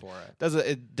 Dude,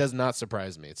 it does not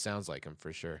surprise me. It sounds like him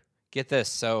for sure. Get this.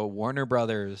 So Warner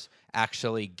Brothers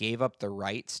actually gave up the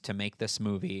rights to make this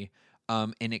movie in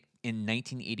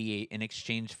 1988 in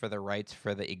exchange for the rights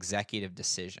for the executive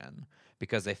decision,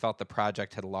 because they felt the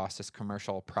project had lost its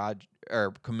commercial promise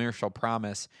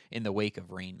in the wake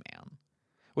of Rain Man,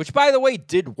 which, by the way,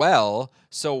 did well.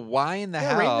 So why in the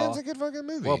hell? Rain Man's a good fucking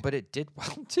movie. Well, but it did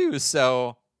well too.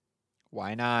 So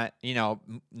why not?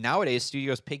 Nowadays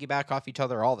studios piggyback off each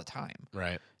other all the time.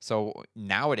 Right. So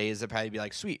nowadays it'd probably be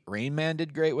like, sweet, Rain Man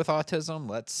did great with autism.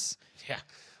 Let's do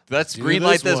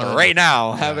greenlight this one right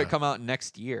now. Have it come out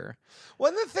next year.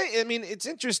 Well, the thing, I mean, it's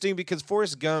interesting because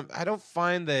Forrest Gump, I don't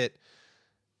find that,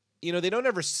 they don't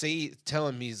ever tell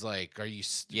him he's like, are you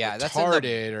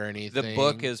retarded or anything. The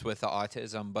book is with the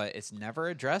autism, but it's never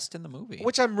addressed in the movie.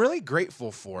 Which I'm really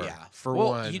grateful for. Yeah. For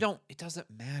one. It doesn't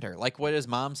matter. Like what his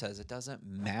mom says, it doesn't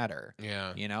matter.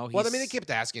 Yeah. Well, they kept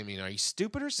asking him, are you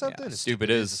stupid or something? Yeah, stupid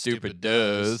is, stupid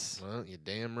does. Well, you're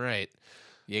damn right.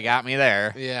 You got me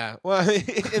there. Yeah. Well,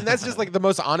 and that's just like the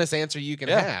most honest answer you can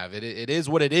have. It is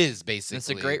what it is, basically. It's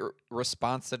a great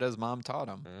response that his mom taught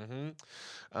him.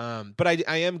 Mm-hmm. But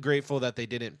I am grateful that they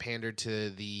didn't pander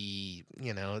to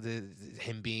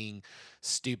him being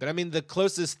stupid. I mean, the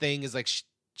closest thing is like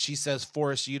she says,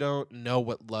 Forrest, you don't know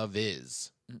what love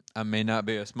is. I may not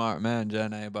be a smart man,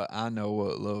 Jenny, but I know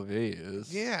what love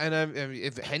is. Yeah, and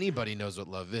if anybody knows what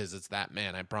love is, it's that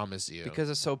man. I promise you. Because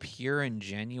it's so pure and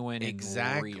genuine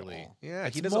and real. Yeah,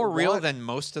 it's more real than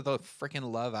most of the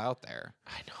freaking love out there.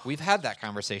 I know. We've had that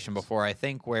conversation before, I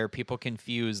think, where people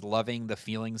confuse loving the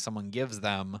feeling someone gives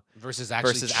them versus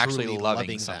actually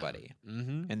loving somebody.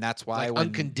 Mm-hmm. And that's why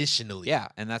unconditionally. Yeah,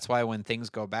 and that's why when things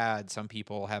go bad, some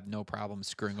people have no problem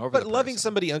screwing over But the loving person.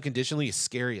 Somebody unconditionally is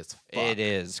scary as fuck. It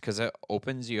is, because it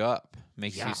opens you up,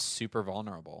 makes you super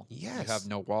vulnerable. Yes. You have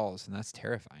no walls, and that's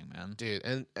terrifying, man.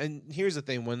 Dude, and here's the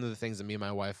thing. One of the things that me and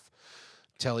my wife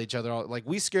tell each other, like,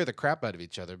 we scare the crap out of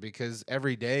each other because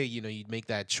every day, you'd make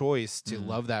that choice to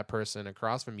love that person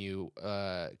across from you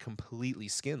completely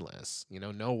skinless,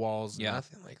 no walls,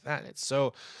 nothing like that.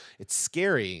 It's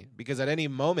scary because at any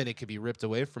moment it could be ripped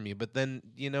away from you. But then,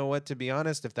 you know what, to be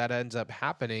honest, if that ends up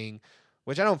happening,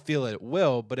 which I don't feel it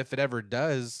will, but if it ever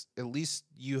does, at least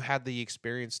you had the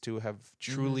experience to have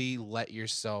truly let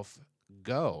yourself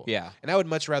go. Yeah. And I would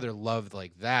much rather love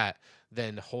like that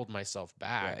than hold myself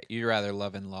back. Right. You'd rather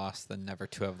love and lost than never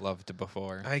to have loved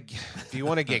before. If you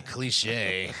want to get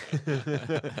cliche,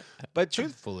 but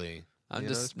truthfully, I'm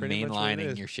just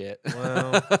mainlining your shit.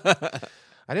 Well,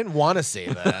 I didn't want to say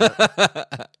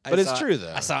that, but it's true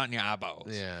though. I saw it in your eyeballs.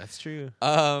 Yeah, it's true.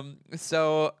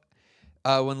 So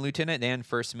when Lieutenant Dan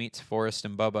first meets Forrest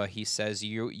and Bubba, he says,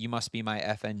 "You must be my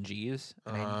FNGs,"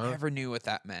 and I never knew what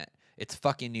that meant. It's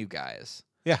fucking you guys.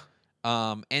 Yeah.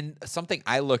 And something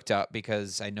I looked up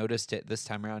because I noticed it this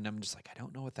time around, and I'm just like, I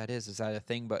don't know what that is. Is that a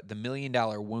thing? But the $1 million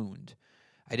wound,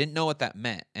 I didn't know what that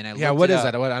meant. And I looked what it is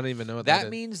up. that? I don't even know what that is. That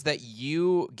means that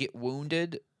you get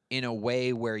wounded in a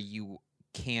way where you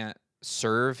can't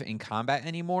serve in combat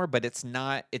anymore, but it's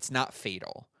not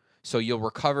fatal. So you'll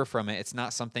recover from it. It's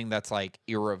not something that's like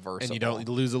irreversible. And you don't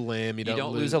lose a limb. You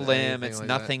don't lose a limb. It's like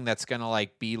nothing that's gonna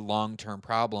like be long-term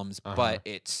problems, but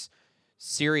it's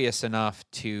serious enough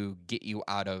to get you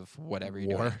out of whatever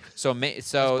you're doing. So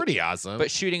it's pretty awesome.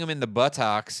 But shooting him in the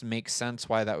buttocks makes sense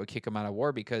why that would kick him out of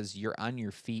war, because you're on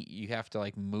your feet. You have to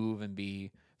like move and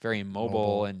be very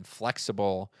mobile and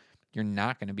flexible. You're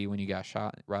not going to be when you got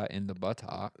shot right in the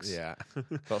buttocks. Yeah.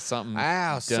 Felt something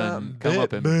something come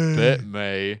up and bit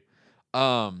me.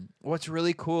 What's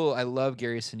really cool, I love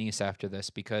Gary Sinise after this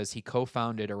because he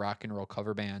co-founded a rock and roll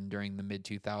cover band during the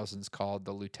mid-2000s called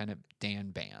the Lieutenant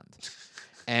Dan Band.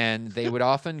 And they would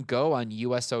often go on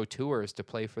USO tours to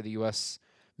play for the U.S.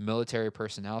 military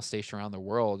personnel stationed around the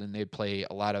world, and they'd play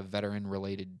a lot of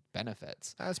veteran-related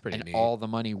benefits. That's pretty neat. And all the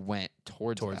money went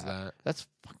towards that. That's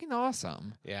fucking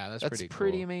awesome. Yeah, that's pretty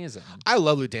cool. amazing. I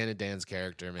love Lieutenant Dan's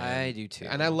character, man. I do too.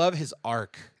 And I love his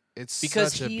arc. It's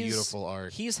because such a beautiful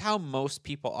arc. He's how most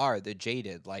people are, the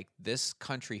jaded. Like, this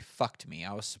country fucked me.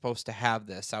 I was supposed to have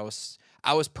this. I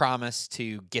was promised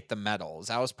to get the medals.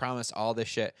 I was promised all this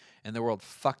shit, and the world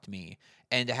fucked me.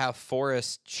 And to have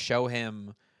Forrest show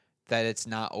him that it's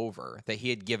not over, that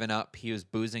he had given up, he was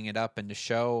boozing it up, and to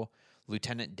show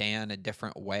Lieutenant Dan a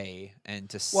different way, and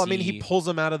to see... Well, I mean, he pulls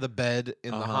him out of the bed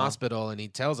in the hospital, and he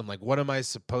tells him, like, what am I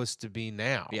supposed to be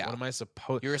now? Yeah. What am I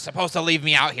supposed... You were supposed to leave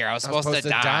me out here. I was supposed to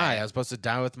die. I was supposed to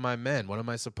die with my men. What am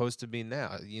I supposed to be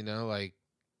now? You know, like,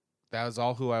 that was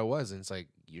all who I was. And it's like,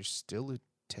 you're still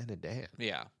Lieutenant Dan.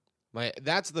 Yeah. Like,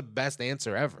 that's the best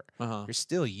answer ever. You're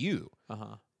still you.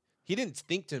 He didn't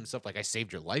think to himself, like, I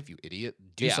saved your life, you idiot.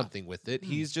 Do something with it.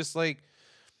 He's just like...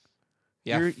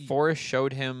 Yeah, Forrest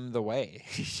showed him the way.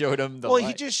 He showed him the light. Well,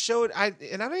 he just showed...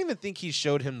 and I don't even think he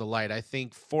showed him the light. I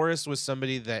think Forrest was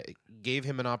somebody that gave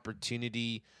him an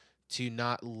opportunity to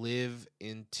not live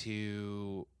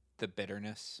into... the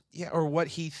bitterness. Yeah, or what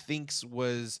he thinks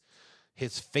was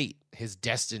his fate, his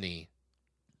destiny.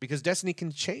 Because destiny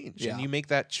can change, and you make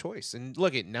that choice. And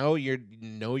look,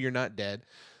 you're not dead,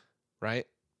 right?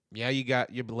 Yeah, you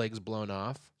got your legs blown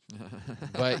off,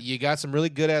 but you got some really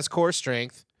good-ass core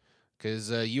strength.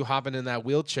 Because you hopping in that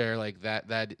wheelchair like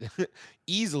that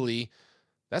easily,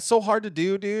 that's so hard to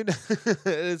do, dude.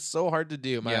 It's so hard to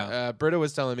do. Britta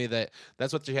was telling me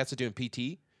that's what she has to do in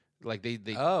PT. Like they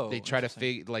try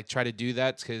to try to do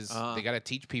that because they got to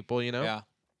teach people, you know. Yeah.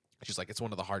 She's like, it's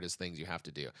one of the hardest things you have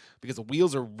to do because the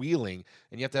wheels are wheeling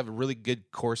and you have to have a really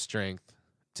good core strength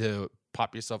to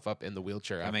pop yourself up in the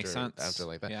wheelchair. That makes sense. After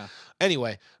like that. Yeah.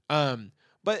 Anyway,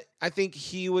 but I think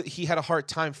he had a hard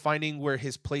time finding where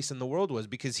his place in the world was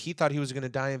because he thought he was going to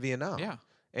die in Vietnam. Yeah.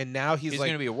 And now he's like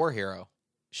going to be a war hero.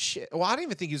 Shit. Well, I didn't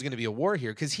even think he was going to be a war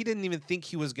hero because he didn't even think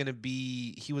he was going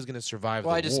to survive the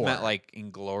war. Well, I just meant like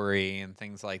in glory and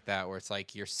things like that where it's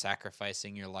like you're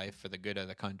sacrificing your life for the good of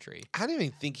the country. I didn't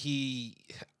even think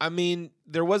I mean,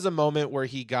 there was a moment where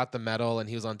he got the medal and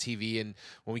he was on TV, and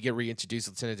when we get reintroduced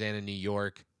to Lieutenant Dan in New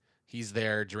York, he's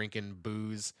there drinking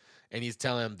booze. And he's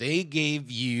telling him, they gave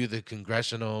you the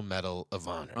Congressional Medal of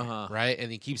Honor, right?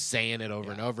 And he keeps saying it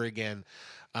over and over again.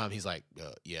 He's like,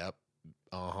 yep,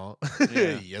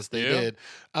 yes, they did.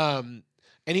 And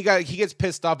he gets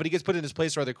pissed off, but he gets put in his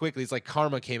place rather quickly. It's like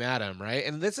karma came at him, right?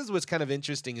 And this is what's kind of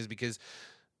interesting is because,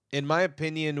 in my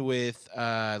opinion, with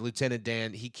Lieutenant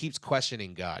Dan, he keeps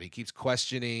questioning God. He keeps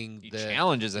questioning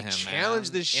challenges him. Challenge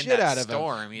the shit out of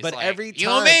him. He's but like, every time, you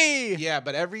and me. Yeah,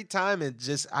 but every time it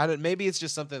just maybe it's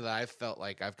just something that I felt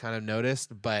like I've kind of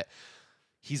noticed, but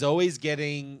he's always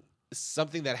getting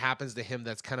something that happens to him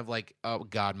that's kind of like, oh,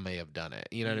 God may have done it.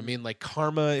 You know what I mean? Like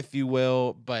karma, if you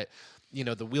will, but you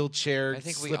know, the wheelchair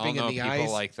slipping in the ice.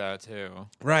 People like that too.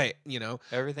 Right, you know.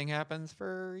 Everything happens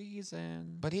for a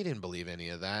reason. But he didn't believe any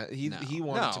of that. He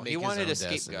wanted to make his own a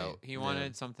destiny. scapegoat. He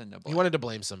wanted something to blame. He wanted to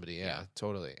blame somebody,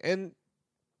 totally.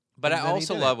 But I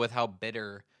also love with how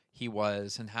bitter he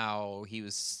was and how he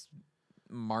was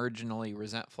marginally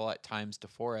resentful at times to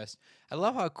Forrest. I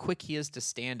love how quick he is to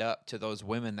stand up to those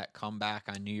women that come back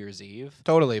on New Year's Eve.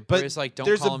 Totally, but it's like, don't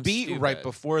there's call a him beat stupid. right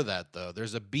before that, though.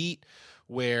 There's a beat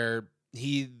where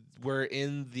we're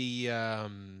in the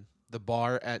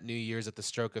bar at New Year's at the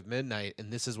stroke of midnight,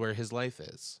 and this is where his life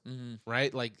is,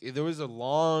 right? Like, there was a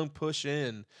long push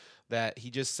in that he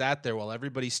just sat there while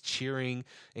everybody's cheering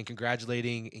and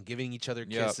congratulating and giving each other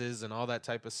kisses and all that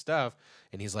type of stuff,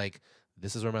 and he's like,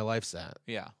 this is where my life's at.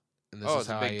 Yeah. And this is it's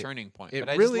a big turning point. It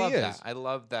but really I just love is. that. I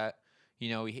love that,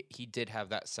 he did have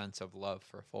that sense of love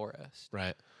for Forrest.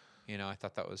 Right. I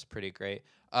thought that was pretty great.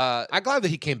 I'm glad that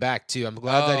he came back too. I'm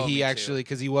glad that he me actually,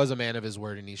 because he was a man of his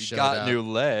word and he showed got up. new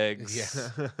legs.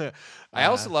 Yeah. I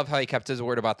also love how he kept his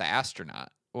word about the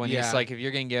astronaut. When he's like, if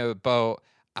you're going to get a boat,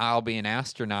 I'll be an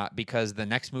astronaut, because the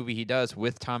next movie he does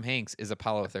with Tom Hanks is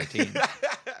Apollo 13.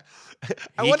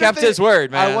 He kept his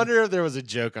word, man. I wonder if there was a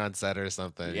joke on set or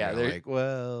something. Yeah, like,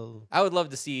 well, I would love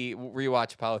to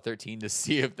rewatch Apollo 13 to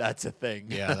see if that's a thing.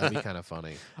 Yeah, that'd be kind of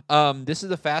funny. This is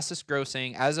the fastest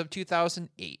grossing as of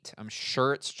 2008. I'm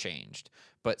sure it's changed,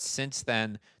 but since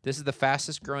then, this is the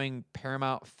fastest growing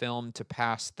Paramount film to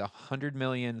pass the 100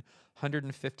 million,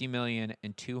 150 million,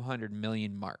 and 200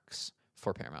 million marks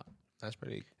for Paramount. That's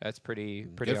pretty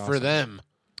good awesome for them.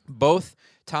 Both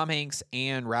Tom Hanks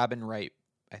and Robin Wright,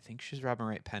 I think she's Robin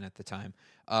Wright Penn at the time,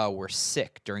 were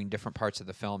sick during different parts of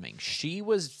the filming. She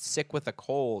was sick with a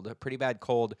pretty bad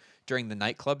cold, during the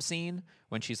nightclub scene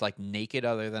when she's like naked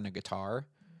other than a guitar.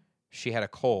 She had a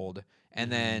cold.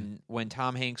 And then when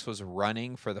Tom Hanks was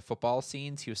running for the football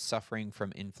scenes, he was suffering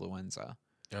from influenza.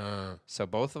 So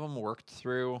both of them worked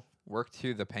through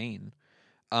the pain.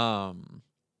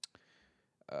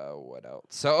 What else?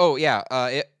 So,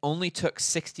 it only took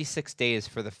 66 days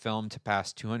for the film to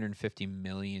pass $250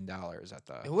 million at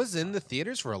the. It was in the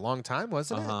theaters for a long time,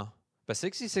 wasn't it? But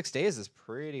 66 days is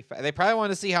pretty fast. They probably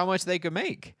want to see how much they could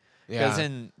make. Yeah. Because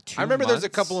in 2 I remember months, there's a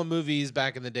couple of movies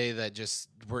back in the day that just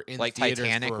were in like theaters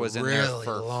Titanic for was a in really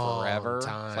there for long forever.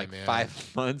 time, It's like man.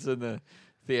 5 months in the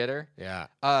theater. Yeah.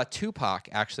 Tupac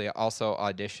actually also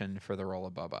auditioned for the role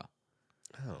of Bubba.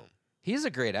 Oh. He's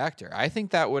a great actor. I think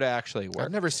that would actually work.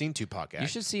 I've never seen Tupac act. You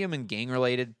should see him in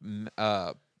gang-related.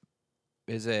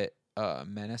 Is it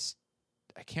Menace?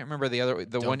 I can't remember the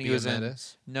Don't one Be he a was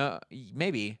Menace? in. No,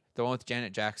 maybe the one with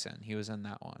Janet Jackson. He was in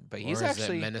that one, but Or he's is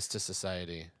actually it Menace to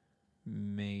Society.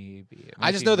 maybe. It I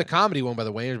might just be know the comedy one by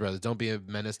the Wayans brothers. Don't be a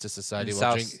menace to society.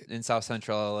 in South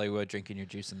Central LA, we're drinking your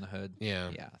juice in the hood. Yeah.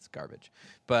 It's garbage.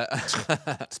 But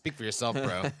Speak for yourself,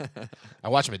 bro. I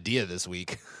watched Medea this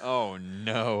week. Oh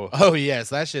no. Oh yes,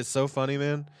 that shit's so funny,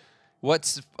 man.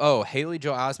 Haley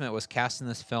Joel Osment was cast in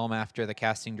this film after the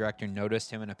casting director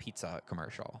noticed him in a Pizza Hut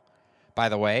commercial. By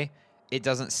the way, it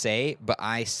doesn't say, but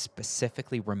I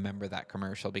specifically remember that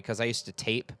commercial because I used to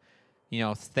tape,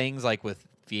 things like with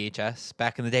VHS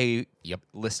back in the day. Yep.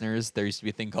 Listeners, there used to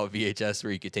be a thing called VHS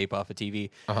where you could tape off a TV.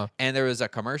 Uh-huh. And there was a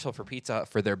commercial for Pizza Hut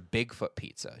for their Bigfoot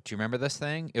pizza. Do you remember this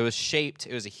thing? It was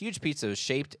a huge pizza. It was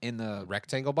shaped in the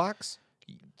Rectangle box?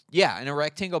 Yeah, in a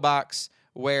rectangle box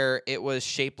where it was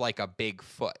shaped like a big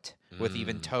foot with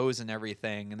even toes and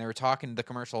everything. And they were talking the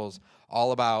commercials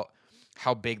all about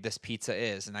how big this pizza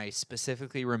is. And I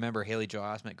specifically remember Haley Joel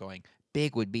Osment going,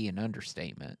 "Big would be an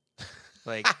understatement."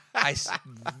 Like,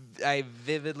 I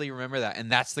vividly remember that.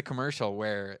 And that's the commercial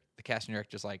where the casting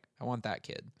director's like, "I want that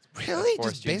kid." Really?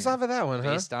 Just based off of that one,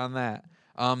 huh? Based on that.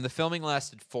 The filming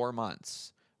lasted 4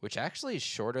 months, which actually is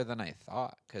shorter than I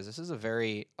thought because this is a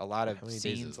lot of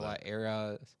scenes, a lot of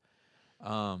eras.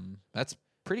 That's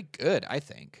pretty good, I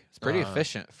think. It's pretty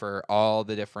efficient for all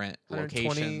the different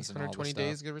locations and 120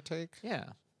 days, give or take. Yeah,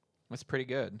 that's pretty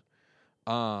good.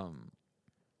 And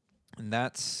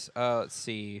that's let's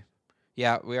see.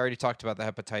 Yeah, we already talked about the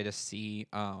hepatitis C.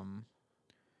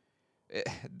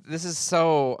 This is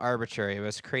so arbitrary. It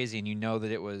was crazy, and you know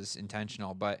that it was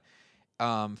intentional. But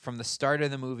from the start of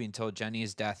the movie until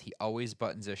Jenny's death, he always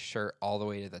buttons his shirt all the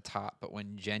way to the top. But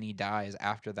when Jenny dies,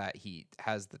 after that, he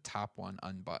has the top one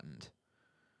unbuttoned.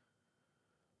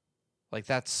 Like,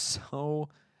 that's so...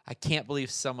 I can't believe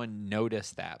someone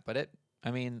noticed that. But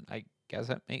I guess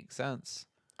that makes sense.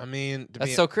 I mean...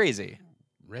 That's so crazy.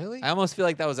 Really? I almost feel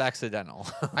like that was accidental.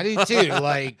 I do too.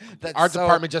 Like, our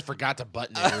department just forgot to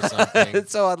button it or something.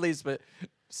 It's so oddly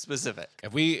specific.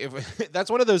 If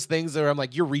that's one of those things where I'm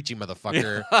like, you're reaching,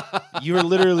 motherfucker. You were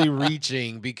literally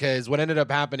reaching, because what ended up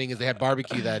happening is they had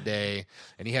barbecue that day,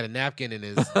 and he had a napkin in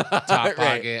his top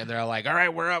pocket, and they're like, "All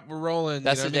right, we're up, we're rolling."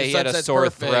 That's the day he had a sore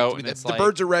throat, and the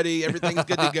birds are ready, everything's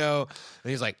good to go.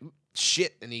 And he's like,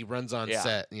 "Shit," and he runs on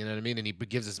set. You know what I mean? And he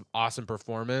gives this awesome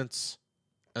performance,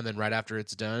 and then right after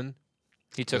it's done,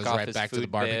 He took goes off right his back to food the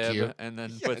barbecue bib and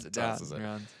then Yeah, puts it down. tosses it.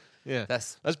 Around. Yeah,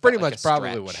 That's pretty felt like much a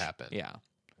probably what stretch. happened. Yeah.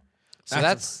 So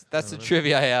That's that's the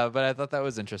trivia I have, but I thought that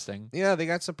was interesting. Yeah, they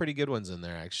got some pretty good ones in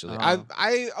there actually. Uh-huh.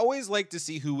 I always like to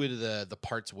see who would the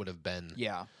parts would have been.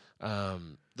 Yeah.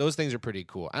 Those things are pretty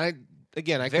cool. I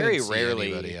very couldn't see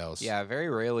rarely anybody else. Yeah, very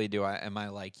rarely am I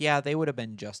like, yeah, they would have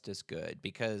been just as good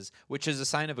which is a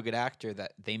sign of a good actor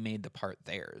that they made the part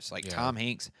theirs. Like Tom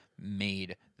Hanks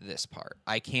made this part.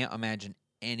 I can't imagine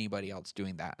anybody else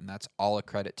doing that, and that's all a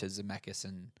credit to Zemeckis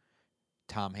and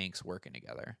Tom Hanks working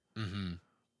together. Mm-hmm.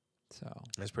 So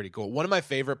that's pretty cool. One of my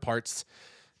favorite parts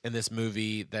in this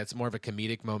movie that's more of a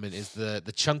comedic moment is the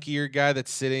chunkier guy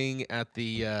that's sitting at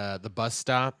the bus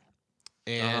stop.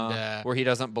 And where he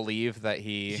doesn't believe that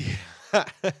he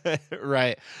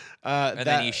right. And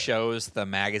then he shows the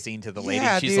magazine to the lady.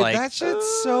 Yeah, She's dude, like, that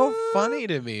shit's so funny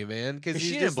to me, man. Because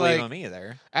she didn't didn't believe him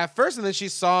either. At first, and then she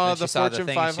saw the Fortune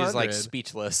 500. She's like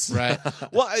speechless. Right.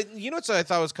 Well, you know what I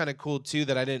thought was kind of cool too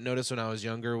that I didn't notice when I was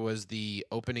younger was the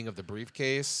opening of the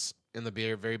briefcase in the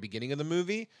very beginning of the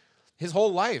movie. His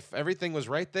whole life, everything was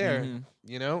right there. Mm-hmm.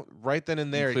 You know, right then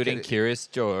and there, including Curious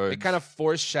George. It kind of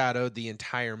foreshadowed the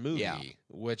entire movie,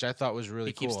 which I thought was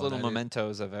really cool. He keeps little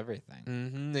mementos of everything,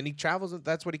 and he travels.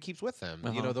 That's what he keeps with him.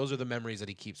 You know, those are the memories that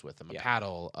he keeps with him: a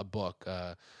paddle, a book,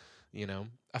 you know,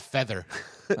 a feather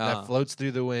that floats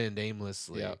through the wind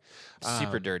aimlessly. Yeah.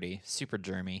 Super dirty, super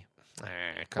germy.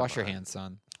 Wash your hands,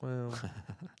 son. Well,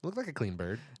 look like a clean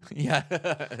bird. Yeah.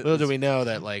 Little do we know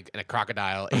that like a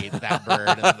crocodile ate that bird,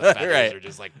 and the feathers are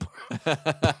just like.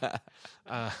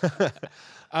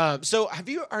 So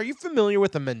are you familiar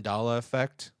with the Mandela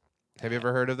effect? Have you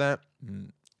ever heard of that?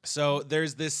 So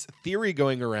there's this theory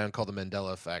going around called the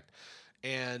Mandela effect,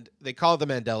 and they call it the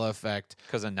Mandela effect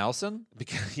because of Nelson.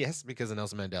 Because of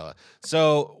Nelson Mandela.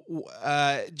 So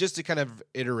just to kind of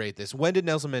iterate this, when did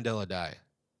Nelson Mandela die?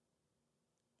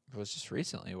 It was just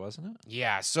recently, wasn't it?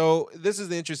 Yeah. So this is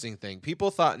the interesting thing.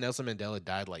 People thought Nelson Mandela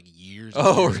died like years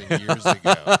and years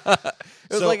ago. It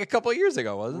was like a couple of years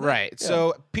ago, wasn't it? Right.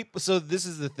 Yeah. So this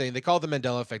is the thing. They call it the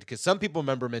Mandela effect because some people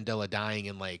remember Mandela dying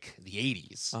in like the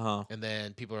 80s. And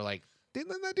then people are like,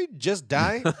 didn't that dude just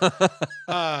die?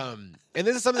 And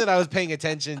this is something that I was paying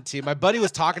attention to. My buddy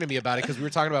was talking to me about it because we were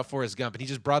talking about Forrest Gump, and he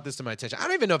just brought this to my attention. I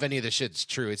don't even know if any of this shit's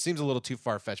true. It seems a little too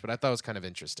far-fetched, but I thought it was kind of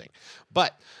interesting.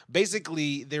 But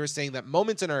basically, they were saying that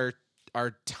moments in our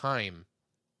time,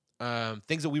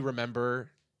 things that we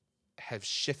remember have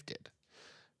shifted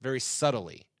very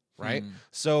subtly, right?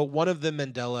 So one of the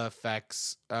Mandela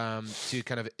effects, to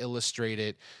kind of illustrate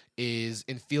it, is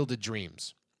in Field of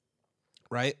Dreams.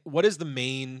 Right? What is the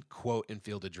main quote in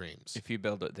Field of Dreams? If you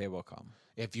build it, they will come.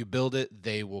 If you build it,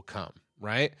 they will come.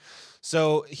 Right?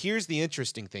 So here's the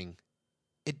interesting thing.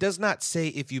 It does not say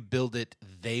if you build it,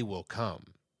 they will come.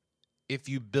 If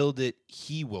you build it,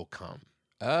 he will come.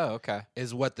 Oh, okay.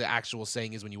 Is what the actual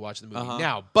saying is when you watch the movie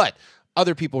now. But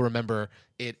other people remember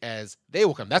it as they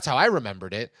will come. That's how I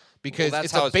remembered it because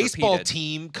it's a baseball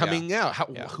team coming out.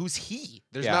 Who's he?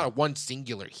 There's not a one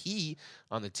singular he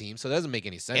on the team, so it doesn't make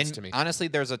any sense to me. Honestly,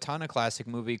 there's a ton of classic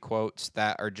movie quotes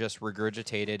that are just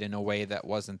regurgitated in a way that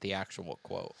wasn't the actual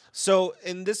quote. So,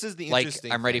 and this is the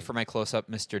interesting I'm ready for my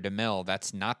close-up, Mr. DeMille.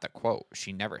 That's not the quote.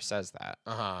 She never says that.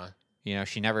 You know,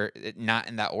 she never, not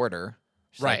in that order.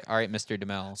 She's right. Like, all right, Mr.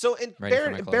 DeMille. So,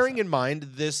 bearing in mind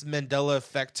this Mandela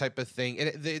effect type of thing,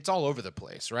 it's all over the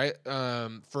place, right?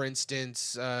 For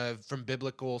instance, from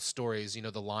biblical stories, you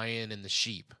know, the lion and the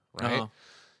sheep, right?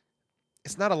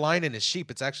 It's not a lion and a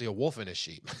sheep. It's actually a wolf and a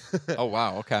sheep. Oh,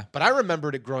 wow. Okay. But I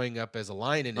remembered it growing up as a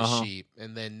lion and a sheep.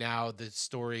 And then now the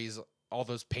stories, all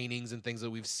those paintings and things that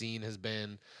we've seen has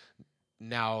been...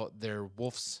 Now they're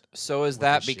wolves. So is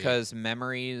that because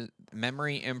memory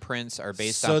imprints are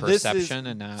based on perception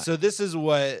and not? So this is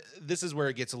where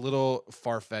it gets a little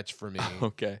far fetched for me.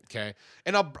 Okay.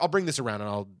 And I'll bring this around and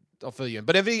I'll fill you in.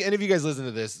 But if any of you guys listen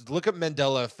to this, look up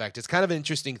Mandela effect. It's kind of an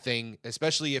interesting thing,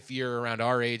 especially if you're around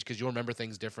our age, because you'll remember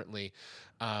things differently.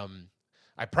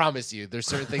 I promise you, there's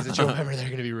certain things that you'll remember that are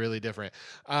going to be really different.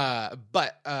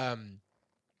 But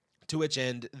to which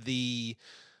end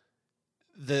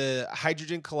the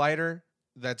hydrogen collider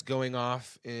that's going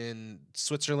off in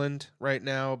Switzerland right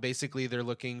now. Basically, they're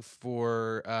looking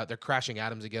for they're crashing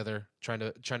atoms together, trying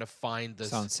to find this.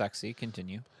 Sounds sexy.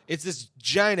 Continue. It's this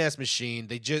giant ass machine.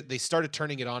 They started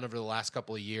turning it on over the last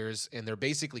couple of years, and they're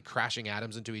basically crashing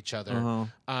atoms into each other.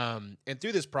 And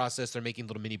through this process, they're making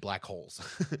little mini black holes.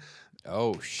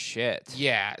 Oh shit!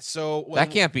 Yeah, so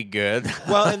that can't be good.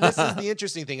 Well, and this is the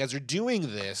interesting thing as they're doing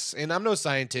this, and I'm no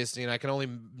scientist, and I can only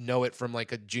know it from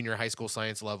like a junior high school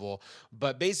science level.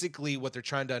 But basically, what they're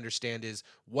trying to understand is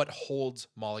what holds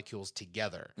molecules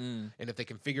together, and if they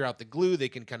can figure out the glue, they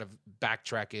can kind of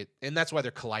backtrack it, and that's why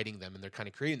they're colliding them, and they're kind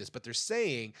of creating this. But they're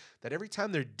saying that every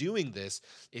time they're doing this,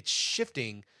 it's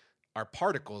shifting our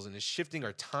particles and is shifting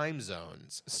our time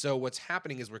zones. So what's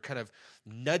happening is we're kind of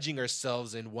nudging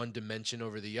ourselves in one dimension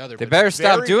over the other. They better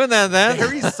stop doing that then.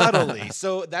 Very subtly.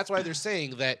 So that's why they're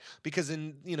saying that, because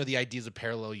in, the ideas of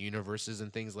parallel universes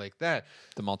and things like that.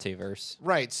 The multiverse.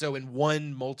 Right. So in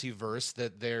one multiverse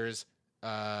that there's,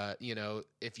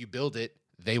 if you build it,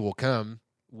 they will come,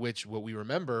 which what we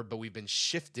remember, but we've been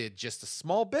shifted just a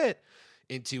small bit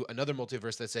into another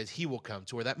multiverse that says he will come,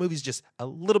 to where that movie's just a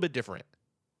little bit different.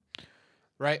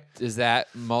 Right? Is that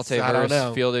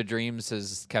multiverse Field of Dreams?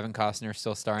 Is Kevin Costner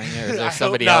still starring it? Or is there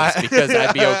somebody not. else? Because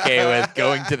I'd be okay with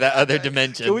going to that other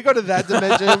dimension. Can we go to that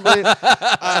dimension,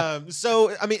 please?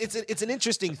 So, I mean, it's an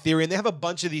interesting theory, and they have a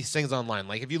bunch of these things online.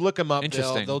 Like, if you look them up,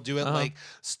 they'll do it like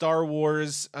Star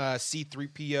Wars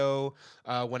C-3PO.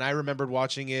 When I remembered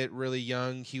watching it really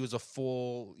young, he was a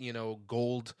full,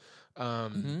 gold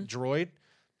droid.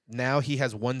 Now he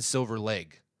has one silver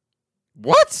leg.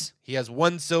 What? He has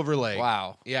one silver leg.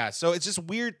 Wow. Yeah, so it's just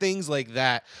weird things like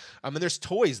that. And there's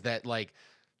toys that like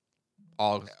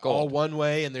all one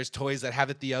way, and there's toys that have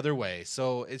it the other way.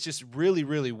 So it's just really,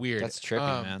 really weird. That's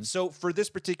trippy, man. So for this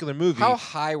particular movie, how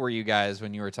high were you guys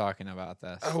when you were talking about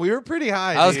this? We were pretty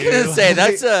high. I was gonna say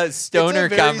that's a stoner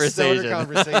conversation. Stoner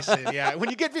conversation. Yeah. When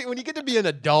you get to be an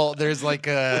adult, there's like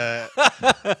a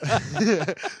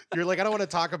you're like, I don't want to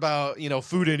talk about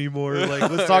food anymore.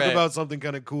 Like, let's talk about something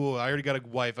kind of cool. I already got a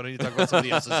wife. I don't need to talk about somebody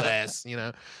else's ass.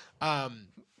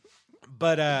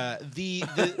 But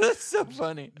that's so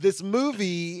funny. This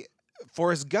movie,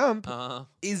 Forrest Gump,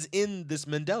 is in this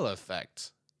Mandela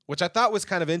effect, which I thought was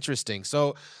kind of interesting.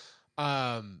 So,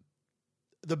 the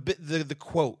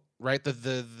quote, right?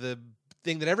 The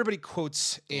thing that everybody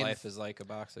quotes in life is like a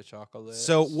box of chocolates.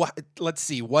 So let's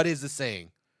see, what is the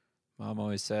saying? Mom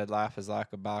always said, life is like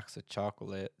a box of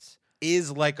chocolates.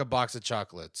 Is like a box of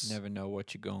chocolates. Never know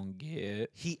what you're gonna get.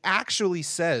 He actually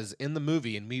says in the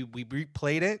movie, and we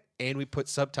replayed it and we put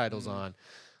subtitles on,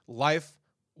 life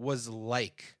was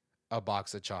like a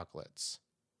box of chocolates.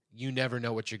 You never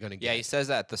know what you're gonna get. Yeah, he says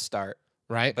that at the start.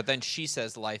 Right? But then she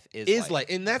says life is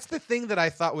like. And that's the thing that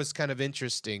I thought was kind of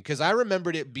interesting, because I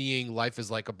remembered it being life is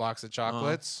like a box of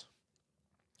chocolates.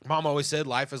 Mom always said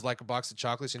life is like a box of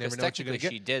chocolates. You never know what you're gonna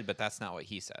get. She did, but that's not what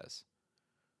he says.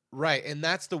 Right, and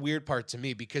that's the weird part to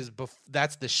me, because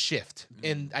that's the shift.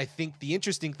 And I think the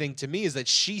interesting thing to me is that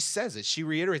she says it, she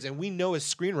reiterates, and we know as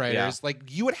screenwriters, like,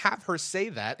 you would have her say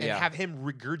that and have him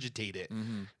regurgitate it,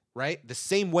 right? The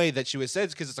same way that she was said,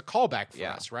 because it's a callback for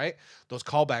us, right? Those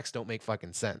callbacks don't make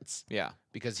fucking sense. Yeah.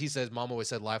 Because he says, Mom always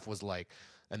said life was like,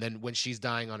 and then when she's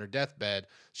dying on her deathbed,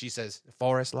 she says,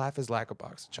 Forrest, life is like a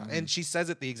box of chocolates. And she says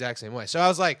it the exact same way. So I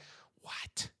was like,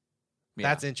 what? Yeah.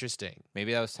 That's interesting.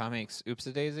 Maybe that was Tom Hanks' Oops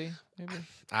a Daisy? Maybe?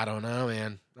 I don't know,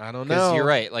 man. I don't know. Because you're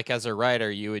right. Like, as a writer,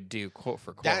 you would do quote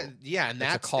for quote. And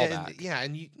that's a callback.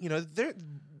 And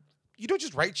you don't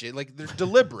just write shit. Like, they're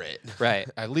deliberate. Right.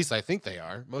 At least I think they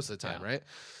are most of the time, right?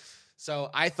 So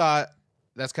I thought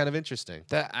that's kind of interesting.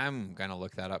 I'm going to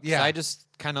look that up. Yeah. I just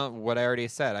kind of, what I already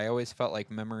said, I always felt like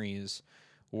memories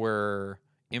were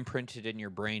imprinted in your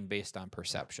brain based on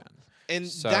perception. And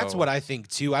that's what I think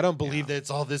too. I don't believe that it's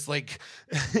all this like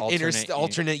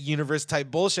alternate universe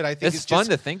type bullshit. I think it's fun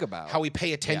just to think about how we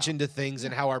pay attention to things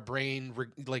and how our brain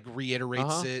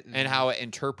reiterates it and how it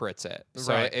interprets it.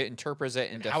 So it interprets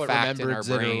it into fact in our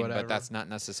brain, but that's not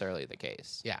necessarily the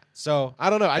case. Yeah. So I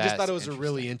don't know. I just thought it was a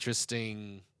really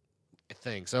interesting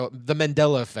thing. So the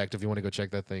Mandela effect, if you want to go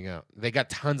check that thing out, they got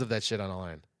tons of that shit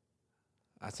online.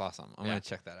 That's awesome. I'm going to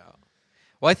check that out.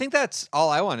 Well, I think that's all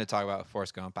I wanted to talk about with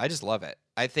Forrest Gump. I just love it.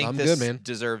 I think this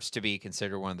deserves to be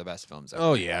considered one of the best films ever.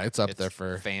 Oh, yeah. It's up there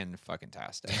for...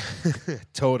 fan-fucking-tastic.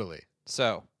 Totally.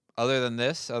 So, other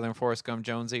than Forrest Gump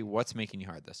Jonesy, what's making you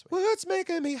hard this week? What's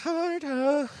making me hard?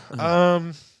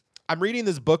 I'm reading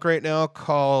this book right now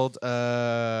called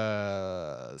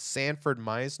Sanford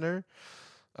Meisner.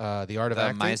 The Art of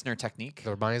Acting. The Meisner Technique.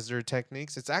 The Meisner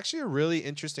Techniques. It's actually a really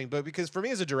interesting book, because for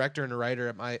me as a director and a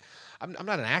writer, I'm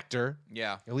not an actor.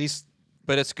 Yeah. At least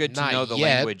but it's good to know the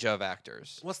language of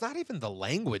actors. Well, it's not even the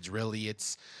language, really.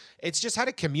 It's just how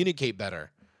to communicate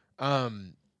better.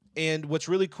 And what's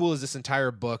really cool is this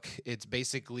entire book. It's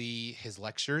basically his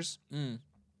lectures.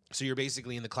 So you're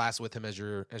basically in the class with him as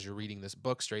you're reading this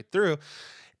book straight through.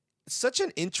 Such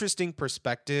an interesting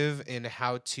perspective in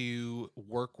how to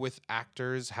work with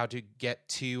actors, how to get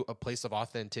to a place of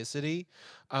authenticity.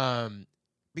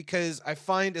 Because I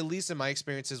find, at least in my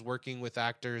experiences working with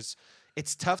actors,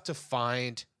 it's tough to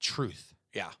find truth.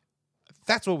 Yeah.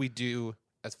 That's what we do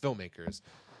as filmmakers.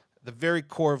 The very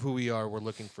core of who we are, we're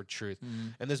looking for truth.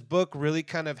 And this book really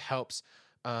kind of helps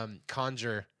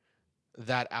conjure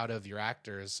that out of your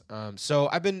actors. So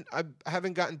I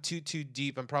haven't gotten too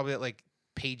deep. I'm probably at like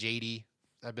page 80.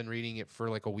 I've been reading it for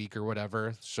like a week or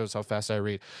whatever. Shows how fast I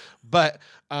read. But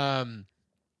I'm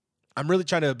really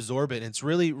trying to absorb it. And it's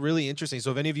really, really interesting.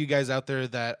 So if any of you guys out there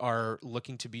that are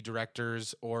looking to be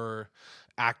directors or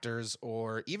actors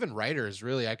or even writers,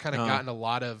 really, I kind of gotten a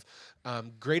lot of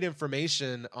great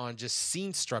information on just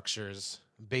scene structures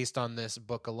based on this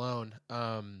book alone.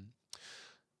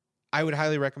 I would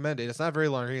highly recommend it. It's not very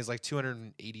long. It's like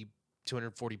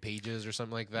 240 pages or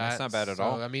something like that. That's not bad at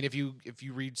all. I mean, if you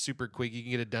read super quick, you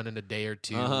can get it done in a day or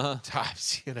two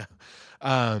tops, you know.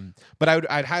 But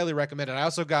I'd highly recommend it. I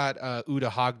also got Uta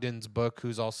Ogden's book,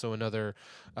 who's also another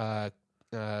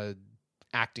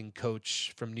acting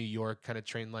coach from New York, kind of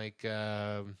trained like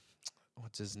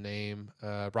what's his name?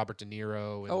 Robert De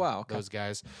Niro and those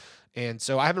guys. And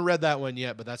so I haven't read that one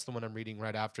yet, but that's the one I'm reading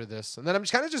right after this. And then I'm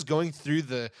kind of just going through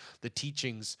the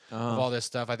teachings of all this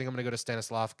stuff. I think I'm going to go to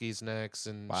Stanislavski's next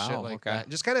and shit like that.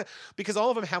 Just kind of because all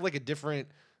of them have like a different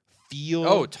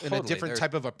feel and a different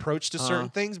type of approach to certain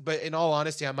things. But in all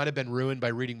honesty, I might have been ruined by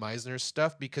reading Meisner's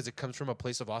stuff because it comes from a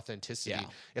place of authenticity. Yeah.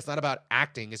 It's not about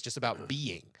acting. It's just about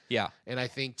being. Yeah. And I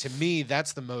think to me,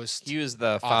 that's the most He was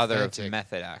the father of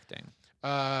method acting.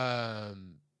 Meisner?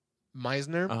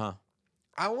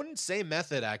 I wouldn't say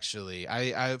method, actually.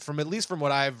 I from at least from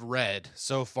what I've read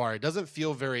so far, it doesn't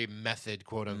feel very method,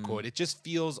 quote unquote. It just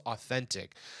feels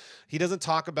authentic. He doesn't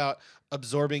talk about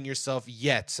absorbing yourself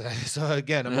yet. So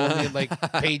again, I'm only in like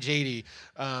page 80.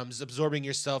 Absorbing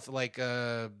yourself like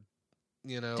Daniel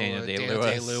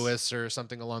Day-Lewis or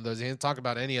something along those. He didn't talk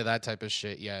about any of that type of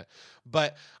shit yet.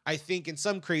 But I think in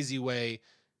some crazy way,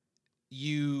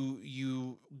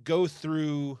 you go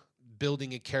through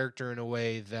building a character in a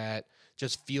way that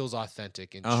just feels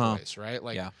authentic in choice, right?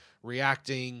 Like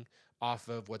reacting off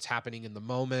of what's happening in the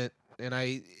moment. And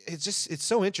it's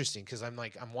so interesting because I'm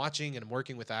watching and I'm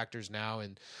working with actors now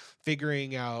and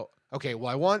figuring out, okay,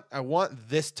 well, I want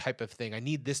this type of thing. I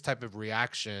need this type of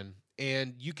reaction.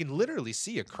 And you can literally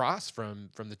see across from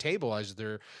the table as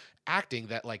they're acting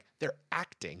that like they're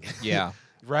acting. Yeah.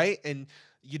 Right? And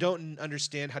you don't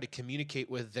understand how to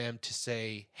communicate with them to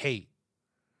say, hey,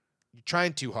 you're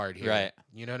trying too hard here. Right.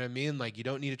 You know what I mean? Like, you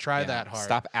don't need to try that hard.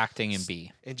 Stop acting and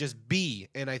be. And just be.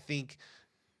 And I think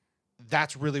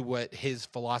that's really what his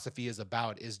philosophy is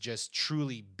about, is just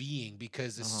truly being.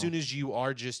 Because as soon as you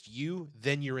are just you,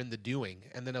 then you're in the doing.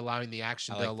 And then allowing the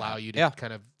action to allow you to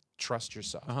kind of trust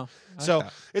yourself. So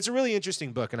it's a really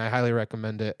interesting book, and I highly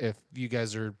recommend it if you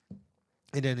guys are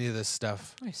in any of this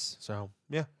stuff. Nice. So,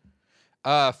 yeah.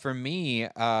 For me,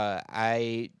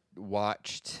 I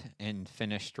watched and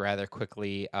finished rather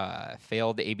quickly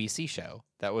failed ABC show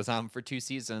that was on for 2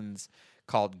 seasons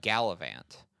called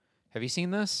Gallivant. Have you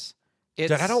seen this?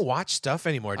 Dude, I don't watch stuff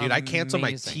anymore, dude. I cancel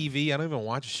my TV. I don't even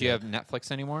watch shit. Do you have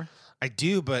Netflix anymore? I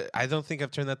do, but I don't think I've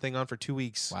turned that thing on for 2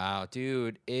 weeks. Wow,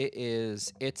 dude.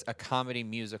 It's a comedy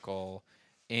musical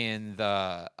in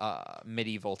the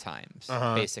medieval times,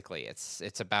 basically.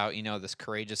 It's about, you know, this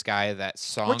courageous guy that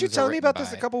songs Weren't you telling me about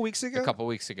this a couple weeks ago? A couple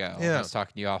weeks ago. Yeah. I was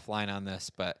talking to you offline on this,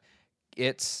 but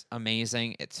it's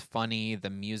amazing. It's funny. The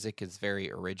music is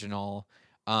very original.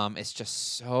 It's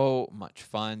just so much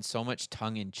fun, so much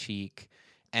tongue-in-cheek,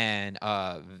 and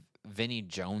Vinnie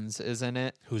Jones is in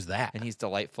it. Who's that? And he's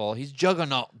delightful. He's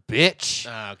Juggernaut, bitch.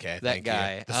 Okay, that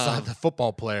guy. The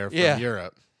football player from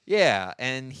Europe. Yeah,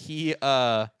 and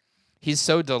he's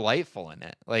so delightful in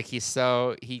it. Like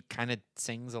he kind of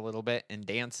sings a little bit and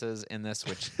dances in this,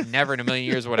 which never in a million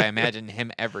years would I imagine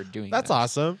him ever doing. That's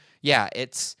awesome. Yeah,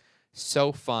 it's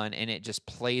so fun, and it just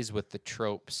plays with the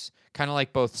tropes, kind of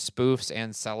like both spoofs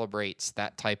and celebrates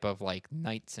that type of like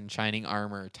knights in shining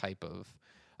armor type of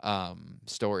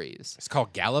stories. It's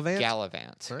called Gallivant?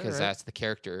 Gallivant, because that's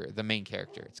the main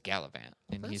character. It's Gallivant,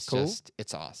 and he's cool.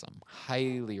 It's awesome.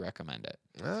 Highly recommend it.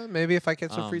 Maybe if I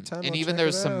get some free time. And even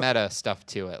there's some meta stuff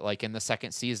to it. Like in the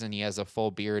second season, he has a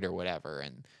full beard or whatever,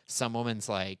 and some woman's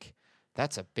like,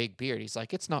 "That's a big beard." He's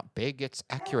like, "It's not big. It's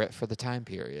accurate for the time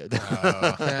period."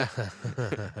 Oh.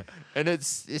 And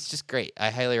it's just great. I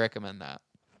highly recommend that.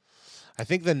 I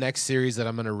think the next series that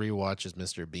I'm going to rewatch is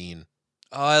Mr. Bean.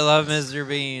 Oh, I love Mr.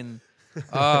 Bean.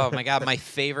 Oh my God, my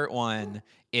favorite one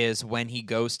is when he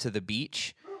goes to the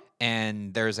beach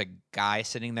and there's a guy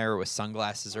sitting there with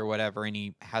sunglasses or whatever, and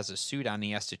he has a suit on. And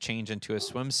he has to change into a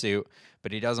swimsuit,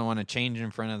 but he doesn't want to change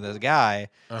in front of this guy.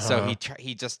 So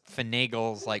he just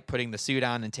finagles like putting the suit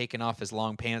on and taking off his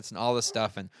long pants and all this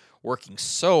stuff and working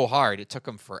so hard. It took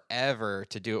him forever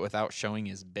to do it without showing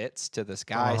his bits to this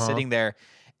guy sitting there.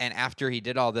 And after he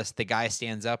did all this, the guy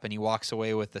stands up and he walks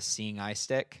away with a seeing eye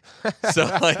stick. So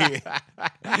like,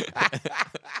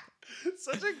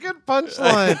 such a good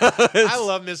punchline. I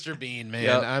love Mr. Bean, man.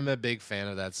 Yep. I'm a big fan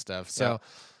of that stuff. So,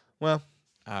 well,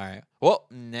 all right. Well,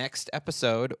 next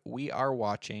episode we are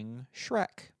watching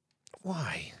Shrek.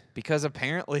 Why? Because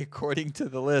apparently, according to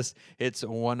the list, it's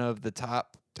one of the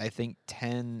top, I think,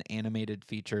 10 animated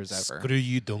features ever. Screw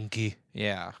you, donkey.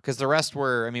 Yeah, because the rest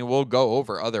were, I mean, we'll go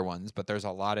over other ones, but there's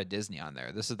a lot of Disney on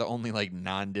there. This is the only like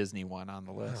non-Disney one on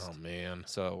the list. Oh man!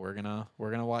 So we're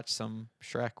gonna watch some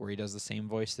Shrek where he does the same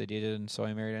voice that he did in So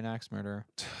I Married an Axe Murderer.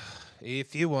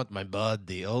 If you want my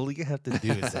body, all you have to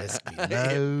do is ask me.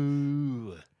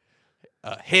 No.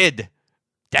 Hid.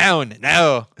 Down.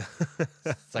 No.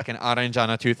 It's like an orange on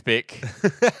a toothpick.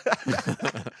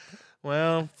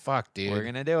 Well, fuck, dude. We're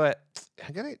gonna do it.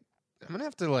 I'm gonna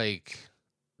have to like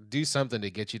do something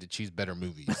to get you to choose better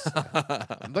movies.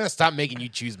 I'm gonna stop making you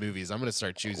choose movies. I'm gonna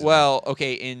start choosing. Well,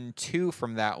 okay, in 2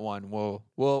 from that one,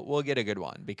 we'll get a good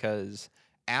one because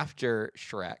after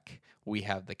Shrek, we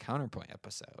have the Counterpoint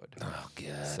episode. Oh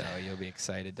god! So you'll be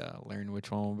excited to learn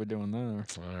which one we'll be doing there.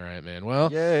 All right, man.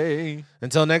 Well, yay!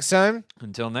 Until next time.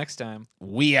 Until next time,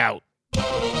 we out.